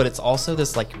pad, but it's also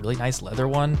this like really nice leather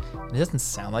one. And it doesn't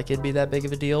sound like it'd be that big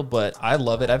of a deal, but I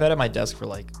love it. I've had it at my desk for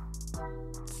like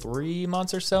 3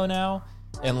 months or so now,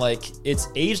 and like it's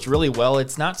aged really well.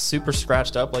 It's not super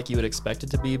scratched up like you would expect it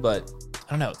to be, but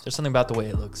I don't know. There's something about the way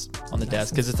it looks on the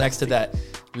desk because it's next to that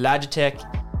Logitech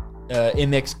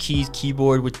MX Keys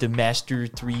keyboard with the Master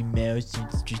 3 mouse.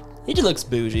 It just looks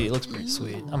bougie. It looks pretty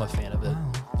sweet. I'm a fan of it.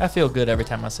 I feel good every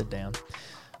time I sit down.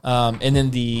 And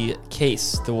then the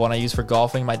case, the one I use for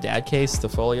golfing, my dad case, the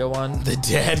folio one. The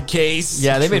dad case.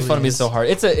 Yeah, they made fun of me is. so hard.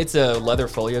 It's a leather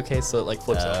folio case, so it like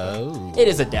flips over. Oh, It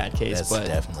is a dad case, that's but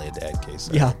definitely a dad case.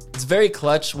 yeah, it's very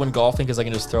clutch when golfing because I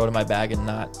can just throw it in my bag and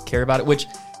not care about it, which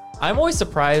I'm always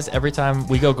surprised every time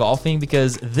we go golfing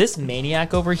because this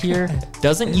maniac over here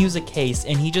doesn't use a case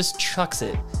and he just chucks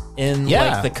it in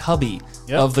Yeah. like the cubby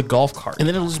Yep. of the golf cart. and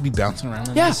then it'll just be bouncing around.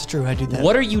 in Yeah. it's true. I do that.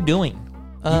 What are you doing?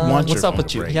 there. You want what's your up phone with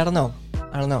to you? break. Yeah,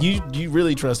 I don't know. You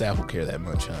really trust Apple Care that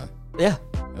much, huh? Yeah,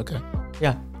 Okay.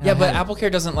 yeah, Yeah, I but have. Apple Care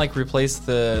doesn't like replace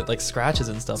the like scratches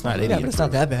and stuff. not on it. Yeah, but it's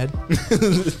not that bad.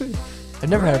 I've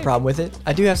never had a problem with it.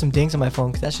 I do have some dings on my phone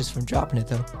because that's just from dropping it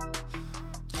though.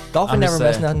 Dolphin I'm never just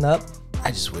messed saying. nothing up.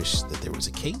 I just wish that there was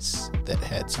a case that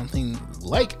had something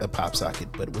like a pop socket,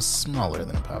 but it was smaller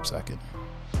than a pop socket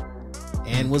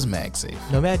and was MagSafe.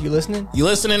 Nomad, you listening? You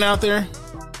listening out there?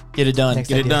 Get it done. Next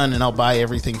Get it idea. done, and I'll buy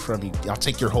everything from you. I'll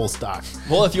take your whole stock.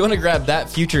 Well, if you want to grab that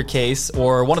future case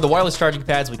or one of the wireless charging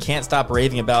pads we can't stop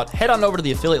raving about, head on over to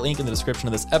the affiliate link in the description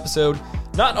of this episode.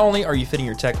 Not only are you fitting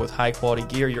your tech with high quality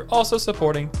gear, you're also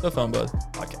supporting the Phone Buzz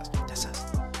podcast.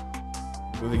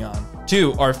 Moving on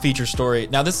to our feature story.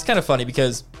 Now, this is kind of funny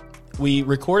because we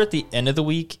record at the end of the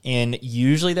week, and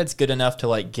usually that's good enough to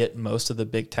like get most of the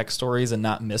big tech stories and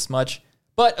not miss much.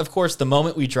 But of course, the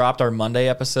moment we dropped our Monday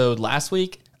episode last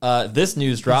week, this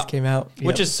news dropped, came out,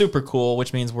 which is super cool,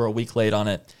 which means we're a week late on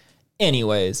it.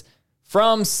 Anyways,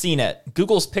 from CNET,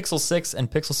 Google's Pixel 6 and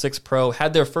Pixel 6 Pro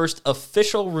had their first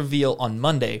official reveal on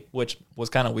Monday, which was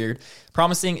kind of weird,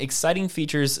 promising exciting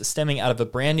features stemming out of a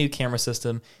brand new camera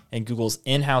system and Google's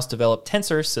in-house developed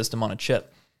Tensor system on a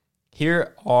chip.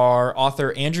 Here are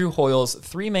author Andrew Hoyle's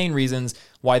 3 main reasons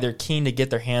why they're keen to get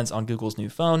their hands on Google's new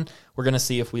phone. We're going to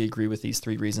see if we agree with these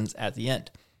 3 reasons at the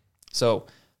end. So,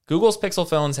 Google's Pixel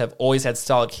phones have always had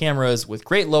solid cameras with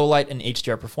great low light and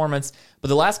HDR performance, but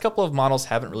the last couple of models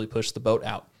haven't really pushed the boat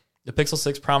out. The Pixel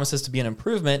 6 promises to be an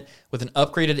improvement with an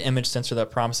upgraded image sensor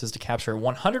that promises to capture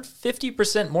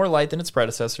 150% more light than its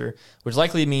predecessor, which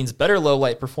likely means better low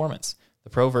light performance. The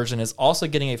Pro version is also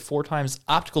getting a 4x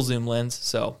optical zoom lens,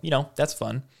 so, that's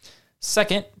fun.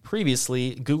 Second,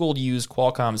 previously, Google used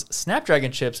Qualcomm's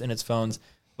Snapdragon chips in its phones,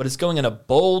 but it's going in a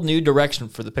bold new direction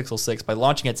for the Pixel 6 by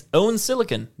launching its own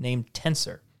silicon named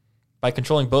Tensor. By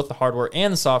controlling both the hardware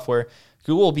and the software,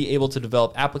 Google will be able to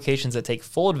develop applications that take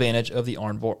full advantage of the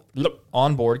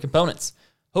onboard components.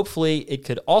 Hopefully, it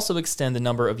could also extend the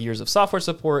number of years of software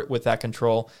support with that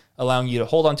control, allowing you to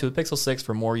hold on to a Pixel 6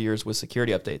 for more years with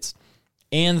security updates.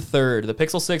 And third, the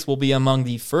Pixel 6 will be among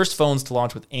the first phones to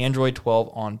launch with Android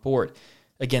 12 on board.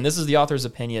 Again, this is the author's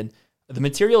opinion. The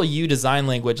Material You design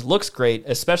language looks great,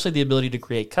 especially the ability to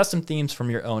create custom themes from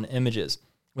your own images.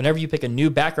 Whenever you pick a new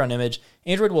background image,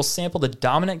 Android will sample the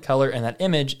dominant color in that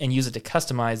image and use it to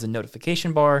customize the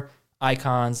notification bar,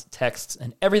 icons, texts,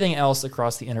 and everything else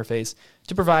across the interface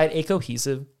to provide a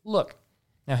cohesive look.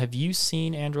 Now, have you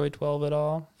seen Android 12 at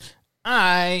all?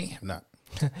 I have not.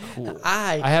 Cool.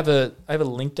 I have a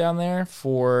link down there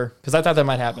because I thought that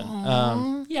might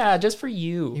happen. Yeah, just for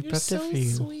you. He prepped it for you.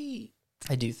 Sweet.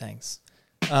 I do, thanks.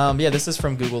 Yeah, this is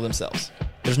from Google themselves.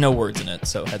 There's no words in it,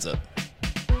 so heads up.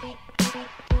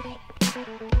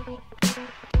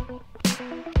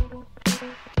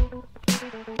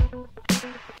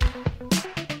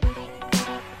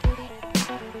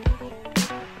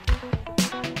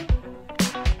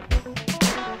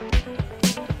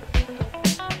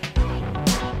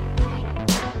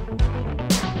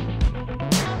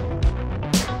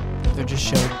 They just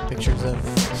showed pictures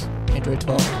of Android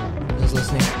 12. I was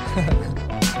listening.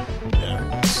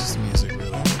 Yeah, it's just music,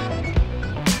 really.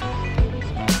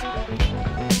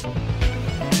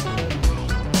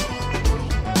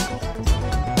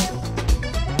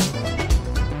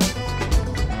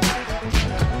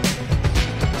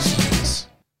 Jeez.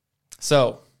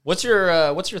 So, what's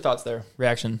your thoughts there?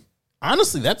 Reaction?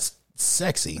 Honestly, that's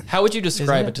sexy. How would you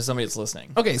describe Isn't it? it to somebody that's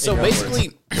listening? Okay, so In your own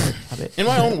basically, it. in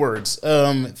my own words,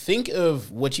 think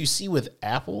of what you see with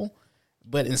Apple,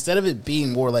 but instead of it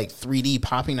being more like 3D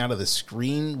popping out of the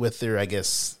screen with their, I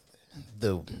guess,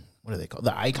 what are they called?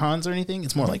 The icons or anything?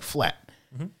 It's more like flat.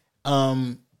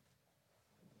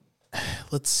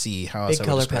 Let's see how else Big I would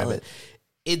color describe palette. it.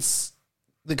 It's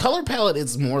the color palette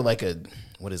is more like a,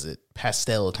 what is it?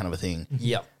 Pastel kind of a thing.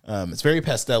 Yeah. It's very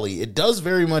pastel-y. It does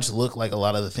very much look like a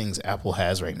lot of the things Apple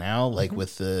has right now, like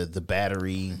with the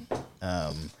battery,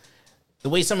 the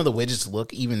way some of the widgets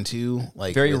look even too,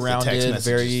 like Very with the text rounded, messages.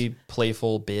 very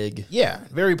playful, big. Yeah,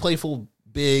 very playful,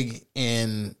 big,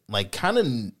 and like kind of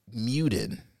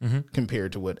muted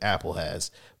compared to what Apple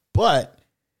has. But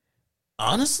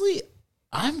honestly,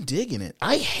 I'm digging it.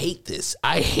 I hate this.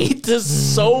 I hate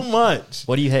this so much.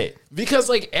 What do you hate? Because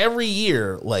like every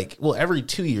year, every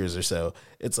 2 years or so,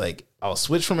 it's like I'll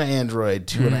switch from an Android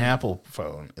to an Apple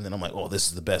phone, and then I'm like, oh, this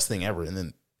is the best thing ever. And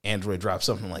then Android drops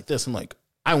something like this. I'm like,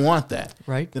 I want that.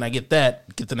 Right. Then I get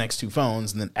that, get the next 2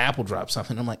 phones, and then Apple drops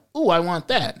something. I'm like, oh, I want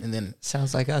that. And then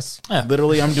Sounds like us.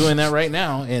 literally I'm doing that right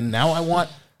now, and now I want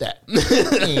that.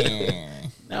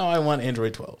 Now I want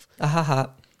Android 12. Ahaha.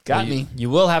 Got me.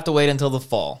 You will have to wait until the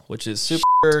fall, which is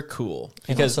super cool.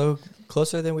 And Because, also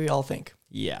closer than we all think.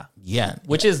 yeah. Yeah.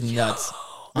 Which is nuts.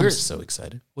 I'm so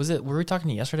excited. Were we talking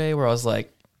yesterday where I was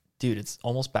like, dude, it's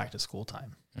almost back to school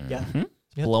time. Yeah.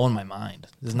 It's blowing my mind.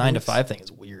 This 9 to 5 thing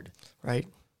is weird. Right.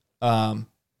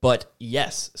 But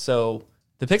yes, so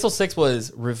the Pixel 6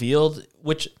 was revealed,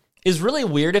 which is really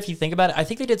weird if you think about it. I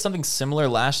think they did something similar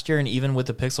last year and even with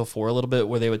the Pixel 4 a little bit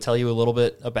where they would tell you a little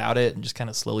bit about it and just kind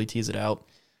of slowly tease it out.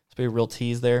 It's be a real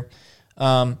tease there.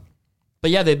 But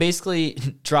yeah, they basically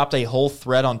dropped a whole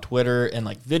thread on Twitter and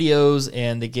like videos,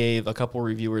 and they gave a couple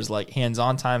reviewers like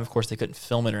hands-on time. Of course, they couldn't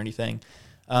film it or anything.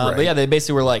 Right. But yeah, they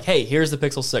basically were like, hey, here's the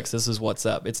Pixel 6. This is what's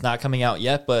up. It's not coming out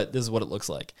yet, but this is what it looks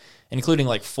like. Including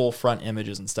like full front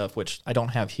images and stuff, which I don't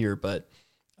have here, but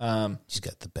She's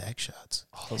got the back shots.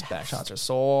 oh, those back shots are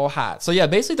so hot. So yeah,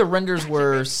 basically the renders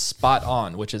were spot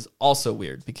on, which is also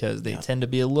weird because they tend to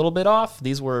be a little bit off.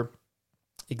 These were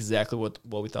exactly what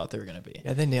we thought they were going to be.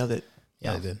 Yeah, they nailed it.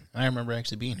 Yeah, they did. I remember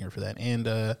actually being here for that.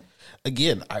 And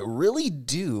again, I really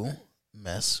do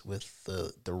mess with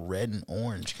the red and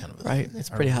orange kind of a Right, thing. it's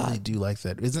pretty I really hot. do like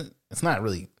that. It's not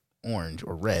really orange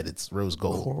or red, it's rose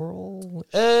gold. Coral,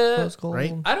 Uh, gold.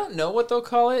 right? I don't know what they'll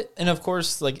call it. And of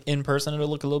course, like in person, it'll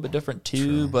look a little bit different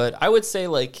too. But I would say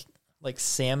like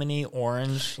salmony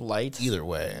orange light. Either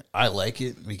way, I like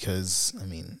it because I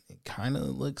mean it kind of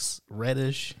looks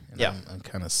reddish. And Yeah. I'm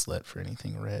kind of slut for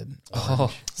anything red.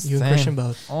 Oh, You and same. Christian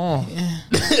both. Oh.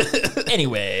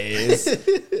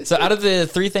 Anyways, so out of the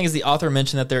three things the author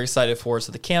mentioned that they're excited for,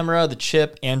 so the camera, the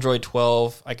chip, Android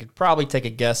 12, I could probably take a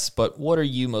guess, but what are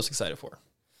you most excited for?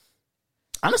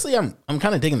 Honestly, I'm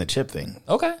kind of digging the chip thing.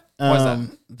 Okay. Why is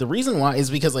that? The reason why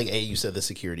is because like you said the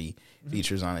security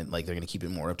features on it, like they're gonna keep it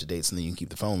more up to date so that you can keep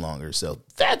the phone longer. So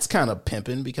that's kind of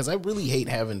pimping because I really hate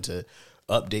having to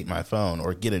update my phone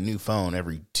or get a new phone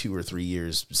every 2 or 3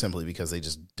 years simply because they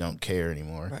just don't care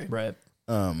anymore. Right.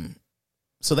 Right.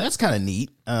 So that's kind of neat.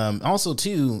 Also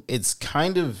too, it's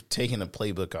kind of taking a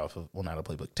playbook off of, well, not a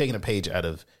playbook, taking a page out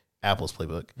of Apple's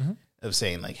playbook of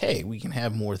saying like, hey, we can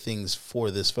have more things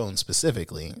for this phone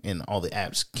specifically, and all the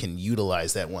apps can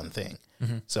utilize that one thing.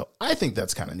 So I think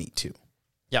that's kind of neat too.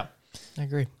 Yeah. I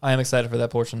agree. I am excited for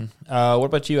that portion. What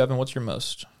about you, Evan? What's your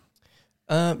most?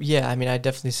 Yeah, I mean, I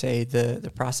definitely say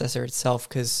the processor itself,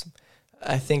 because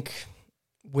I think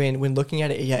when looking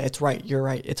at it, yeah, it's right. You're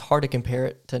right. It's hard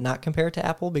to not compare it to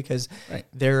Apple because Right.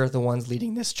 they're the ones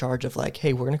leading this charge of like,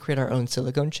 hey, we're going to create our own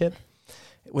silicone chip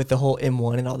with the whole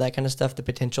M1 and all that kind of stuff. The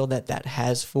potential that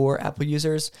has for Apple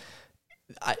users,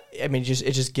 I mean, it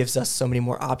just gives us so many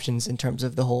more options in terms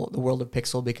of the world of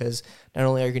Pixel, because not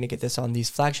only are you going to get this on these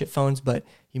flagship phones, but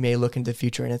you may look into the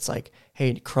future and it's like,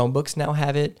 hey, Chromebooks now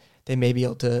have it. They may be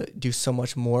able to do so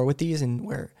much more with these, and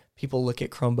where people look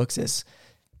at Chromebooks as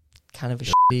kind of a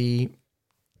shitty,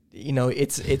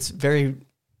 it's very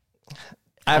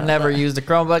I've never used a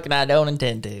Chromebook and I don't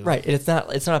intend to. right. It's not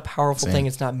a powerful Same. thing.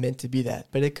 It's not meant to be that,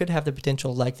 but it could have the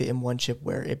potential like the M1 chip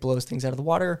where it blows things out of the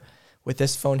water. With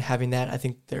this phone having that, I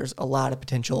think there's a lot of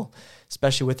potential,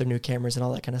 especially with their new cameras and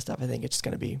all that kind of stuff. I think it's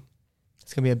gonna be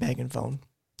a banging phone.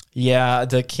 Yeah,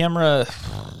 the camera.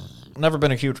 Never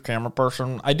been a huge camera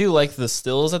person. I do like the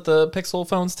stills that the Pixel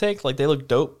phones take. Like they look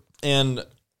dope, and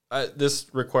this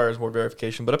requires more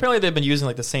verification. But apparently they've been using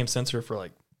like the same sensor for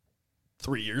like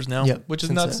 3 years now, Yeah, which is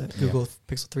since, nuts. Google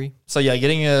Pixel 3. So yeah,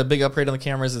 getting a big upgrade on the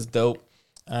cameras is dope.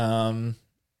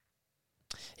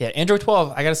 Yeah, Android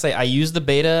 12. I gotta say, I used the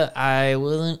beta. I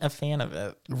wasn't a fan of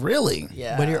it. Really?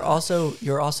 Yeah, But you're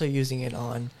also using it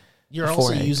on. You're The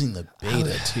also 4A. using the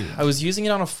beta too. I was using it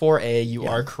on a 4A. You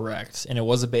are correct, and it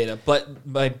was a beta. But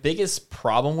my biggest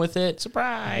problem with it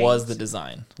was the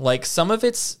design. Like some of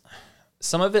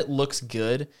it looks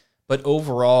good, but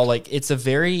overall, like it's a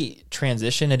very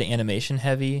transition and animation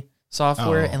heavy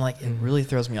software, and like it really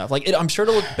throws me off. Like I'm sure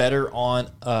it'll look better on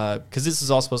because this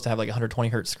is all supposed to have like 120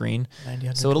 hertz screen,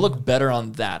 90, so it'll look better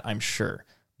on that, I'm sure.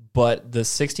 But the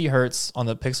 60 hertz on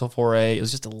the Pixel 4a, it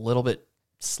was just a little bit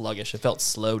sluggish. It felt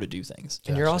slow to do things.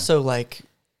 And you're also like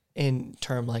kind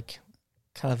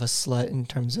of a slut in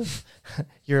terms of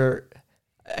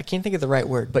I can't think of the right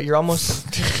word, but you're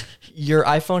almost your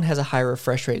iPhone has a higher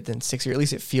refresh rate than 60, or at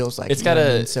least it feels like It's got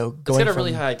a going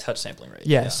really high touch sampling rate.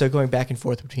 Yeah, so going back and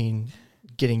forth between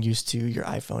getting used to your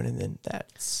iPhone and then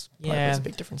that's probably makes a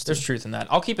big difference. There's too. truth in that.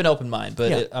 I'll keep an open mind, but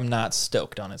Yeah. I'm not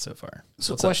stoked on it so far.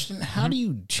 So What's up? question, how do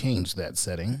you change that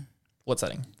setting? What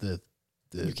setting?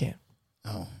 You can't.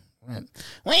 Oh, right.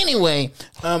 Well, anyway,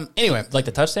 Like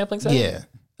the touch sampling setting? yeah.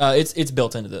 It's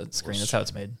built into the screen. That's how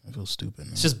it's made. I feel stupid. Man.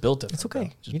 It's just built different. It's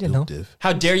okay. Just You didn't know. built diff.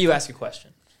 How dare you ask a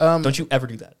question? Don't you ever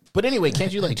do that. But anyway,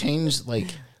 can't you like change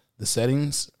like the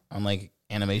settings on like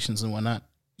animations and whatnot?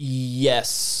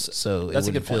 Yes. So That's a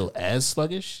it good wouldn't feel as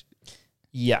sluggish?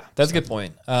 Yeah, that's a good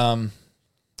point. I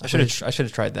should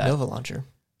have tried that. Nova Launcher.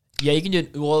 Yeah, you can do.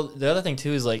 Well, the other thing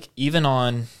too is like even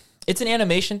on. It's an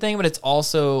animation thing, but it's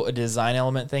also a design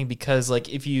element thing because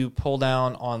like if you pull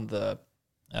down on the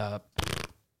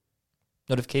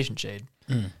notification shade,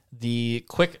 the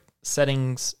quick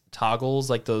settings toggles,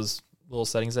 like those little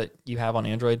settings that you have on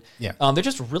Android. Yeah. They're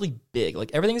just really big.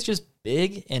 Like everything's just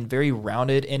big and very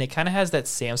rounded, and it kind of has that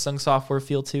Samsung software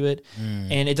feel to it.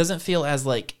 And it doesn't feel as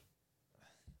like,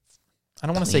 I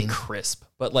don't want to say crisp,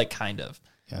 but like kind of.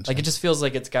 Gotcha. Like it just feels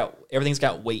like everything's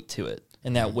got weight to it.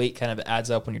 And that weight kind of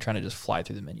adds up when you're trying to just fly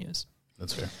through the menus.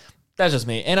 That's fair. That's just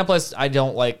me. And plus, I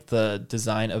don't like the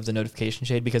design of the notification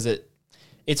shade because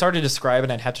it's hard to describe,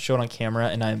 and I'd have to show it on camera.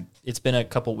 And it's been a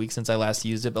couple weeks since I last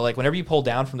used it. But like whenever you pull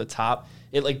down from the top,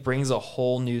 it like brings a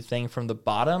whole new thing from the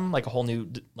bottom, like a whole new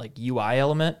like UI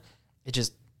element. It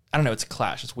just, I don't know. It's a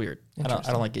clash. It's weird. I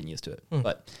don't like getting used to it.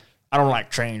 But I don't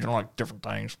like change. I don't like different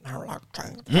things. I don't like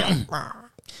change.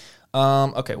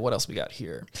 Okay, what else we got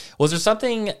here? Was there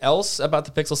something else about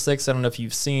the Pixel 6? I don't know if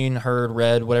you've seen, heard,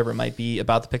 read, whatever it might be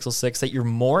about the Pixel 6 that you're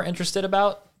more interested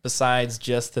about besides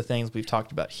just the things we've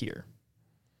talked about here.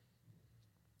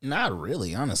 Not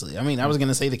really, honestly. I mean, I was going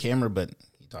to say the camera, but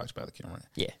he talked about the camera.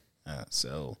 Yeah.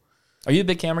 So, are you a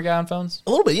big camera guy on phones? A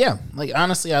little bit, yeah. Like,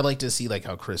 honestly, I like to see like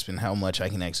how crisp and how much I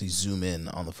can actually zoom in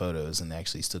on the photos and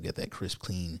actually still get that crisp,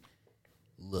 clean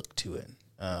look to it.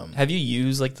 Have you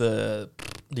used like the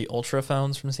Ultra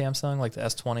phones from Samsung, like the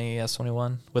S20,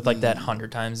 S21, with like that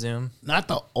 100 times zoom? Not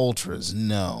the Ultras,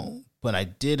 no. But I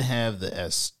did have the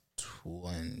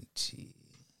S20.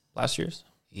 Last year's?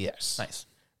 Yes. Nice.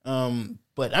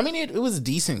 But I mean, it was a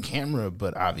decent camera,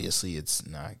 but obviously it's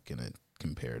not gonna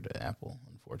compare to Apple,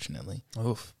 unfortunately.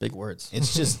 Oof, big words.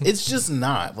 It's just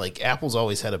not. Like Apple's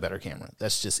always had a better camera.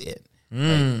 That's just it.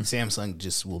 Like, Samsung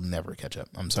just will never catch up.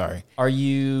 I'm sorry. Are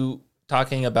you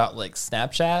talking about like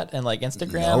Snapchat and like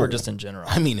Instagram or just in general?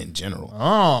 I mean, in general.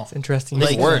 Oh, it's interesting.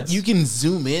 Like words. You can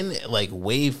zoom in like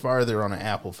way farther on an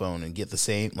Apple phone and get the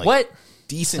same like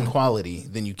decent quality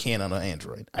than you can on an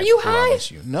Android. Are you high?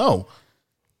 No.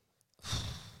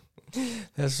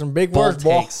 There's some big bold words,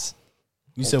 takes.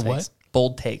 You said what?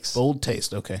 Bold takes. Bold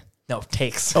taste. Okay. No,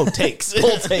 takes. Oh, takes.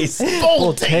 Bold taste.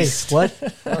 Bold taste. What?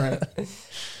 All right.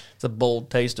 It's a bold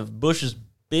taste of Bush's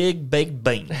big baked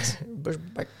beans.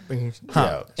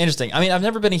 Yeah. Interesting. I mean, I've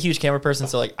never been a huge camera person,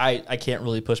 so like I can't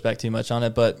really push back too much on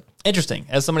it. But interesting.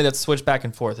 As somebody that's switched back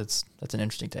and forth, that's an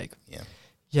interesting take. Yeah.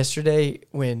 Yesterday,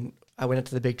 when I went up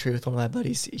to the big tree with one of my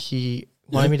buddies, he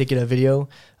wanted me to get a video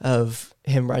of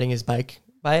him riding his bike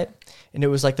by it, and it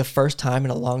was like the first time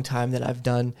in a long time that I've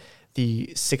done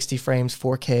the 60 frames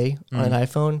 4K on an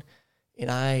iPhone, and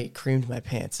I creamed my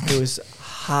pants. It was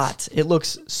hot. It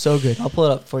looks so good. I'll pull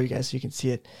it up for you guys so you can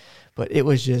see it, but it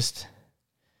was just,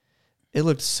 it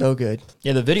looked so good.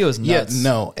 Yeah, the video is nuts. Yeah,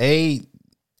 no,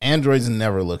 Android's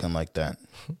never looking like that.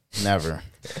 Never.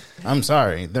 I'm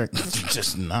sorry. They're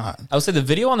just not. I would say the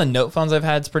video on the Note phones I've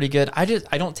had is pretty good. I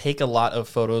don't take a lot of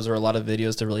photos or a lot of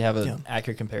videos to really have an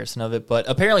accurate comparison of it. But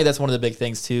apparently that's one of the big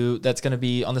things too that's going to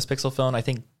be on this Pixel phone. I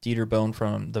think Dieter Bohn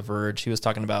from The Verge, he was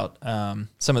talking about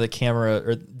some of the camera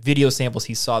or video samples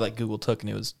he saw that Google took, and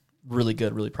it was really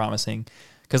good, really promising.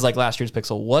 Because like last year's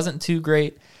Pixel wasn't too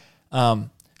great.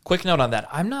 Quick note on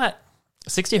that.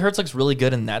 60 hertz looks really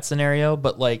good in that scenario,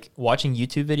 but like watching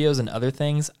YouTube videos and other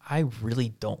things, I really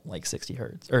don't like 60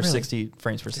 hertz or 60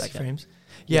 frames per 60 second. Frames.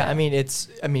 Yeah, I mean,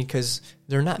 because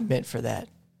they're not meant for that.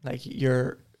 Like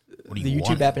the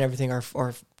YouTube app and everything are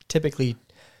typically,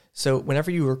 so whenever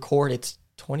you record, it's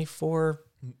 24.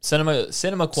 Cinema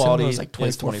quality is like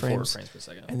 24 frames per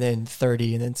second. And then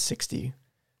 30 and then 60.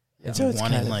 And so it's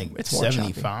wanting like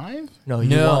 75?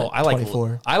 No, I like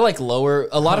 24. I like lower.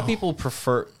 A lot of people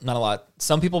prefer, not a lot.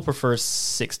 Some people prefer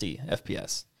 60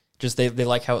 FPS. Just they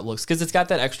like how it looks because it's got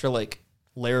that extra like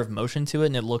layer of motion to it,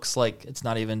 and it looks like it's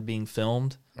not even being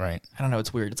filmed. Right. I don't know.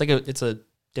 It's weird. It's a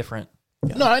different.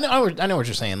 Yeah. No, I know what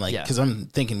you're saying. Like, because I'm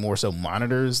thinking more so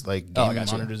monitors, like gaming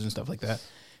monitors and stuff like that.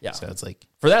 Yeah. So it's like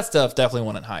for that stuff, definitely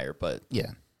want it higher. But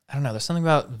yeah, I don't know. There's something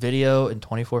about video in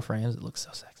 24 frames. It looks so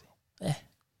sexy.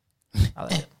 I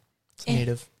like it. It's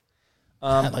native.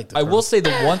 I will say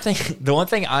the one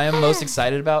thing I am most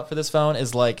excited about for this phone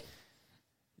is like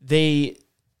they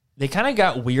kind of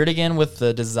got weird again with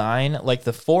the design. Like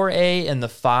the 4A and the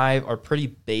 5 are pretty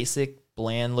basic,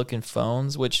 bland looking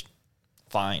phones, which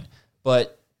fine.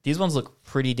 But these ones look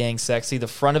pretty dang sexy. The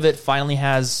front of it finally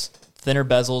has thinner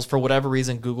bezels. For whatever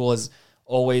reason, Google is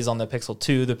always on the Pixel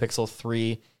 2, the Pixel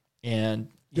 3, and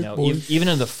even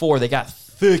in the 4, they got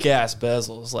thick ass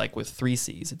bezels, like with 3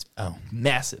 Cs. It's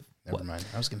massive. Never mind.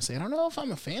 I was going to say, I don't know if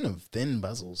I'm a fan of thin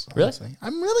bezels. Honestly. Really?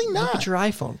 I'm really not. Look at your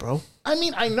iPhone, bro. I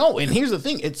mean, I know. And here's the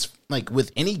thing. It's like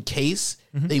with any case,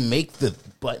 they make the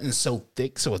buttons so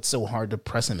thick, so it's so hard to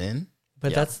press them in.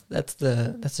 But that's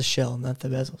the shell, not the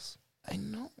bezels. I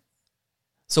know.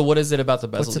 So what is it about the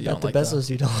bezels What's about the bezels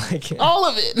you don't like? All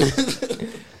of it.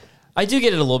 I do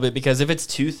get it a little bit because if it's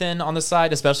too thin on the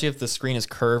side, especially if the screen is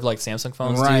curved like Samsung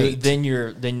phones do, Right.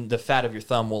 then the fat of your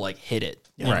thumb will like hit it.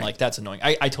 And Right. like that's annoying.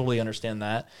 I totally understand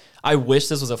that. I wish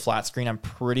this was a flat screen. I'm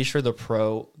pretty sure the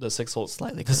Pro, the 6-hole,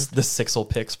 Slightly the 6-hole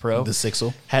Pix Pro The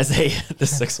Sixel. has the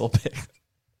 6-hole Pix.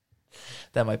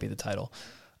 That might be the title.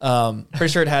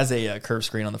 Pretty sure it has a curved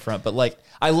screen on the front, but like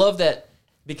I love that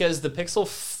because the Pixel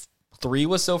 3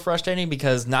 was so frustrating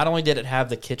because not only did it have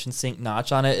the kitchen sink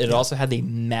notch on it, it also had the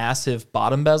massive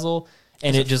bottom bezel,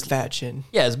 and it just fat chin.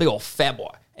 yeah, it's a big old fat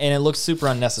boy, and it looks super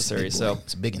unnecessary. So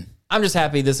It's a big one. I'm just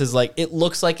happy this is like it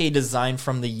looks like a design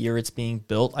from the year it's being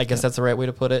built. I guess that's the right way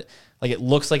to put it. Like it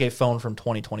looks like a phone from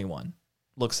 2021.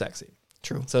 Looks sexy.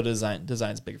 True. So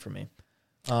design's big for me.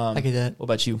 I get that. What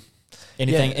about you?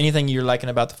 Anything you're liking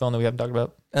about the phone that we haven't talked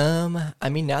about? I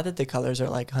mean, now that the colors are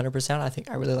like 100%, I think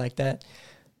I really like that.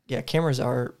 Yeah, cameras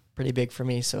are pretty big for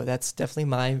me, so that's definitely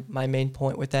my main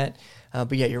point with that.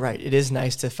 But yeah, you're right. It is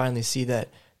nice to finally see that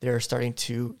they're starting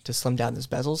to slim down those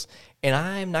bezels. And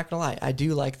I'm not gonna lie, I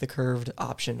do like the curved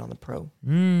option on the Pro.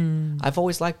 I've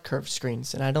always liked curved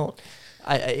screens, and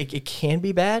it can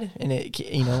be bad, and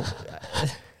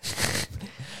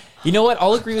You know what?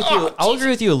 I'll agree with you. I'll agree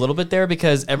with you a little bit there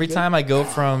because every time I go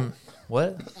from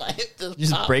what? You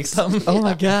just break something? Oh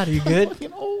my god, are you good?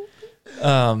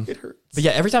 It hurts. But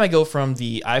yeah, every time I go from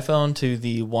the iPhone to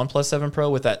the OnePlus 7 Pro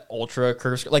with that ultra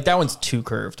curved, like that one's too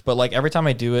curved. But like every time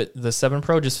I do it, the 7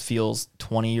 Pro just feels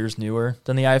 20 years newer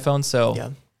than the iPhone. So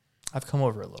Yeah, I've come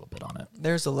over a little bit on it,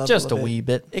 there's a level. just a of it. wee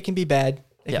bit. It can be bad.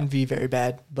 It Yeah. can be very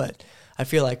bad, but I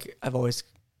feel like I've always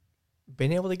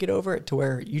been able to get over it to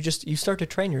where you start to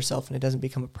train yourself and it doesn't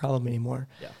become a problem anymore.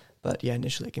 Yeah. But yeah,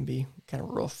 initially it can be kind of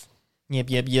rough.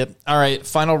 Yep. All right,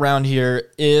 final round here.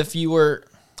 If you were,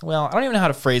 well, I don't even know how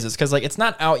to phrase this because like it's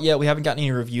not out yet. We haven't gotten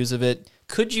any reviews of it.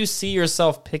 Could you see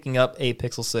yourself picking up a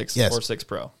Pixel 6 Yes. or 6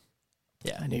 Pro?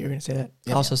 Yeah. I knew you were going to say that.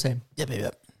 Yep. Also same. Yeah, baby.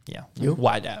 Yep. Yeah. You?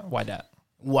 Why that?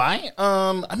 Why?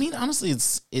 I mean, honestly,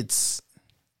 it's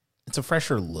a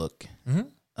fresher look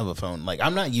of a phone. Like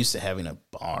I'm not used to having a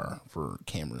bar for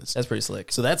cameras, That's pretty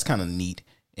slick. so that's kind of neat,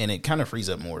 and it kind of frees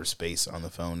up more space on the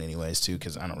phone, anyways, too.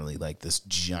 Because I don't really like this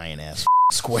giant ass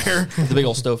square. The big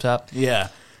old stovetop. Yeah.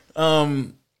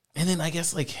 And then I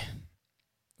guess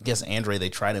Android, they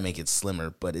try to make it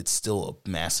slimmer, but it's still a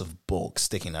massive bulk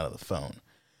sticking out of the phone.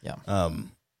 Yeah.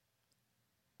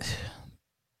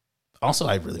 Also,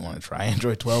 I really want to try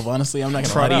Android 12. Honestly, I'm not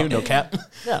gonna Try lie it to out. you, no cap.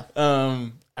 Yeah.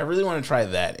 I really want to try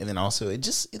that, and then also it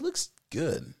looks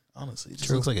good. Honestly, it just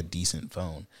looks like a decent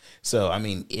phone. So I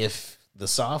mean, if the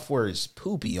software is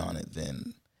poopy on it,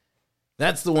 then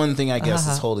that's the one thing I guess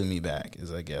is holding me back.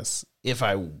 Is I guess if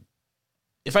I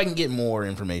can get more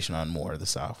information on more of the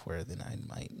software, then I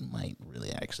might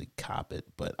really actually cop it.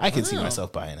 But I can see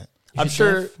myself buying it. I'm should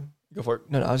sure. Go for it.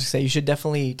 No, I was going to say you should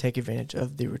definitely take advantage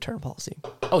of the return policy.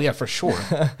 Oh yeah, for sure.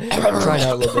 Try it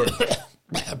out a little bit.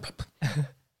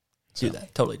 Do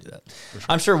that. Totally do that.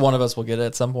 I'm sure one of us will get it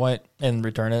at some point and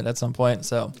return it at some point.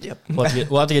 So Yep. we'll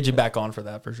have to get you back on for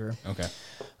that for sure. Okay.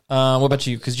 What about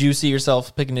you? Because you see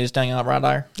yourself picking this down out right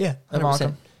there? Yeah, I'm 100%.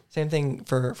 welcome. Same thing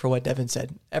for what Devin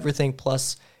said. Everything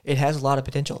plus it has a lot of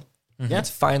potential. Mm-hmm. Yeah, it's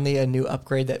finally a new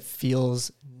upgrade that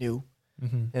feels new.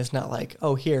 And it's not like,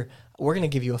 oh, here, we're going to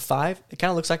give you a 5. It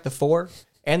kind of looks like the 4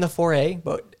 and the 4A,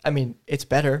 but I mean, it's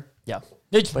better. Yeah.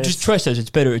 But Just it's- trust us. It's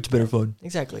better. It's better phone.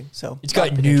 Exactly. So It's a lot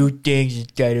got of potential. new things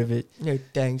inside of it. No,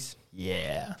 thanks.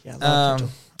 Yeah. Yeah, a lot of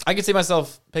potential. I can see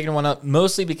myself picking one up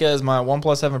mostly because my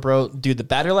OnePlus 7 Pro, dude, the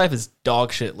battery life is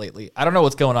dog shit lately. I don't know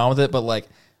what's going on with it, but like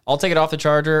I'll take it off the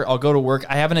charger. I'll go to work.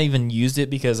 I haven't even used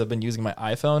it because I've been using my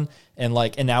iPhone, and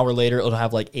like an hour later, it'll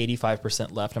have like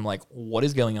 85% left. I'm like, what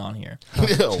is going on here?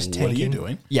 What are you tanking.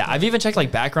 doing? Yeah, I've even checked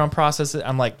like background processes.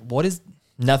 I'm like, what is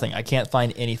nothing? I can't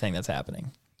find anything that's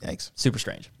happening. Thanks. Super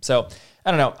strange. So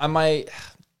I don't know. I might.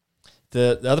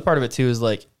 The other part of it too is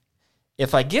like,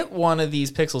 if I get one of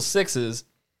these Pixel 6s,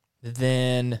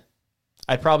 then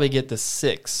I'd probably get the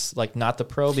 6, like not the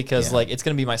Pro, because like it's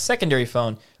going to be my secondary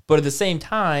phone. But at the same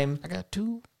time, I got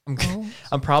 2.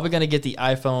 I'm probably going to get the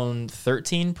iPhone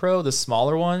 13 Pro, the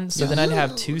smaller one. So then I'd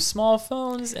have 2 small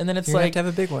phones, and then it's You're gonna like have to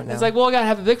have a big one now. it's like, well, I gotta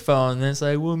have a big phone. And then it's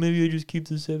like, well, maybe I just keep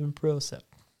the 7 Pro. So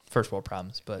first world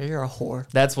problems, but You're a whore.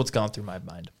 that's what's gone through my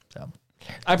mind. So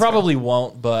I probably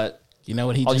won't, but You know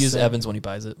what he I'll just use said? Evans when he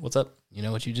buys it. What's up? You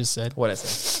know what you just said? What I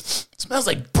say? It smells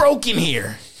like broken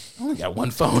here. I only got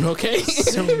one phone, okay?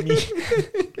 So mean.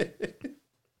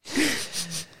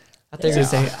 I thought you were gonna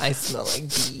say I smell like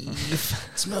beef.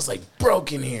 It smells like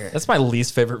broken here. That's my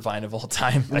least favorite Vine of all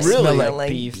time. I Really? smell Like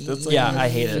beef. beef. That's yeah, I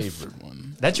hate it. Favorite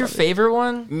one. That's your favorite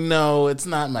one? No, it's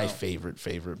not my favorite,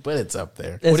 but it's up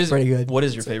there. It's pretty good. What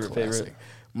is your It's a favorite? classic.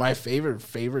 My favorite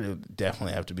would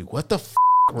definitely have to be what the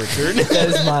Richard. That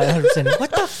is my 100%.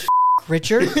 What the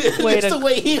Richard? It's the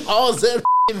way he hauls that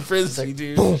frisbee,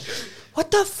 dude. Boom.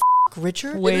 What the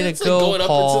Richard? Way to It's go, like going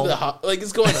Paul. up into like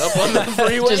it's going up on the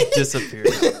freeway. Just disappeared.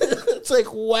 It's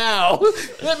like, wow,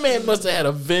 that man must have had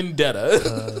a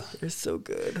vendetta. You're so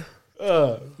good.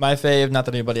 My fave, not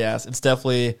that anybody asked, it's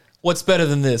definitely, what's better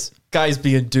than this? Guys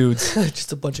being dudes.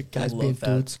 Just a bunch of guys being that.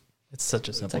 dudes. It's such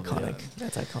a It's simple iconic. video.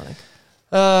 That's iconic.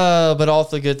 But all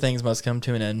the good things must come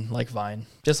to an end, like Vine.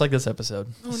 Just like this episode.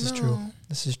 This is true.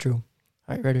 This is true.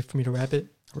 All right, ready for me to wrap it?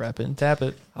 Wrap it and tap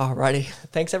it. Alrighty.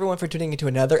 Thanks everyone for tuning into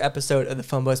another episode of the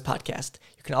Phone Buzz Podcast.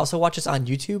 You can also watch us on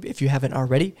YouTube if you haven't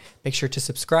already. Make sure to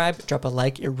subscribe, drop a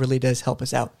like. It really does help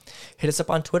us out. Hit us up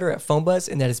on Twitter at PhoneBuzz,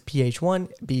 and that is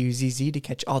PH1BUZZ to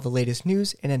catch all the latest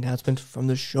news and announcements from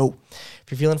the show.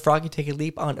 If you're feeling froggy, take a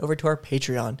leap on over to our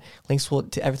Patreon. Links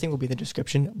to everything will be in the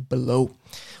description below. We'll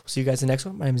see you guys in the next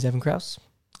one. My name is Evan Krause.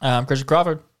 I'm Christian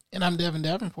Crawford. And I'm Devin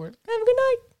Davenport. Have a good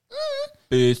night.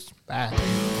 Peace.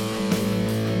 Bye.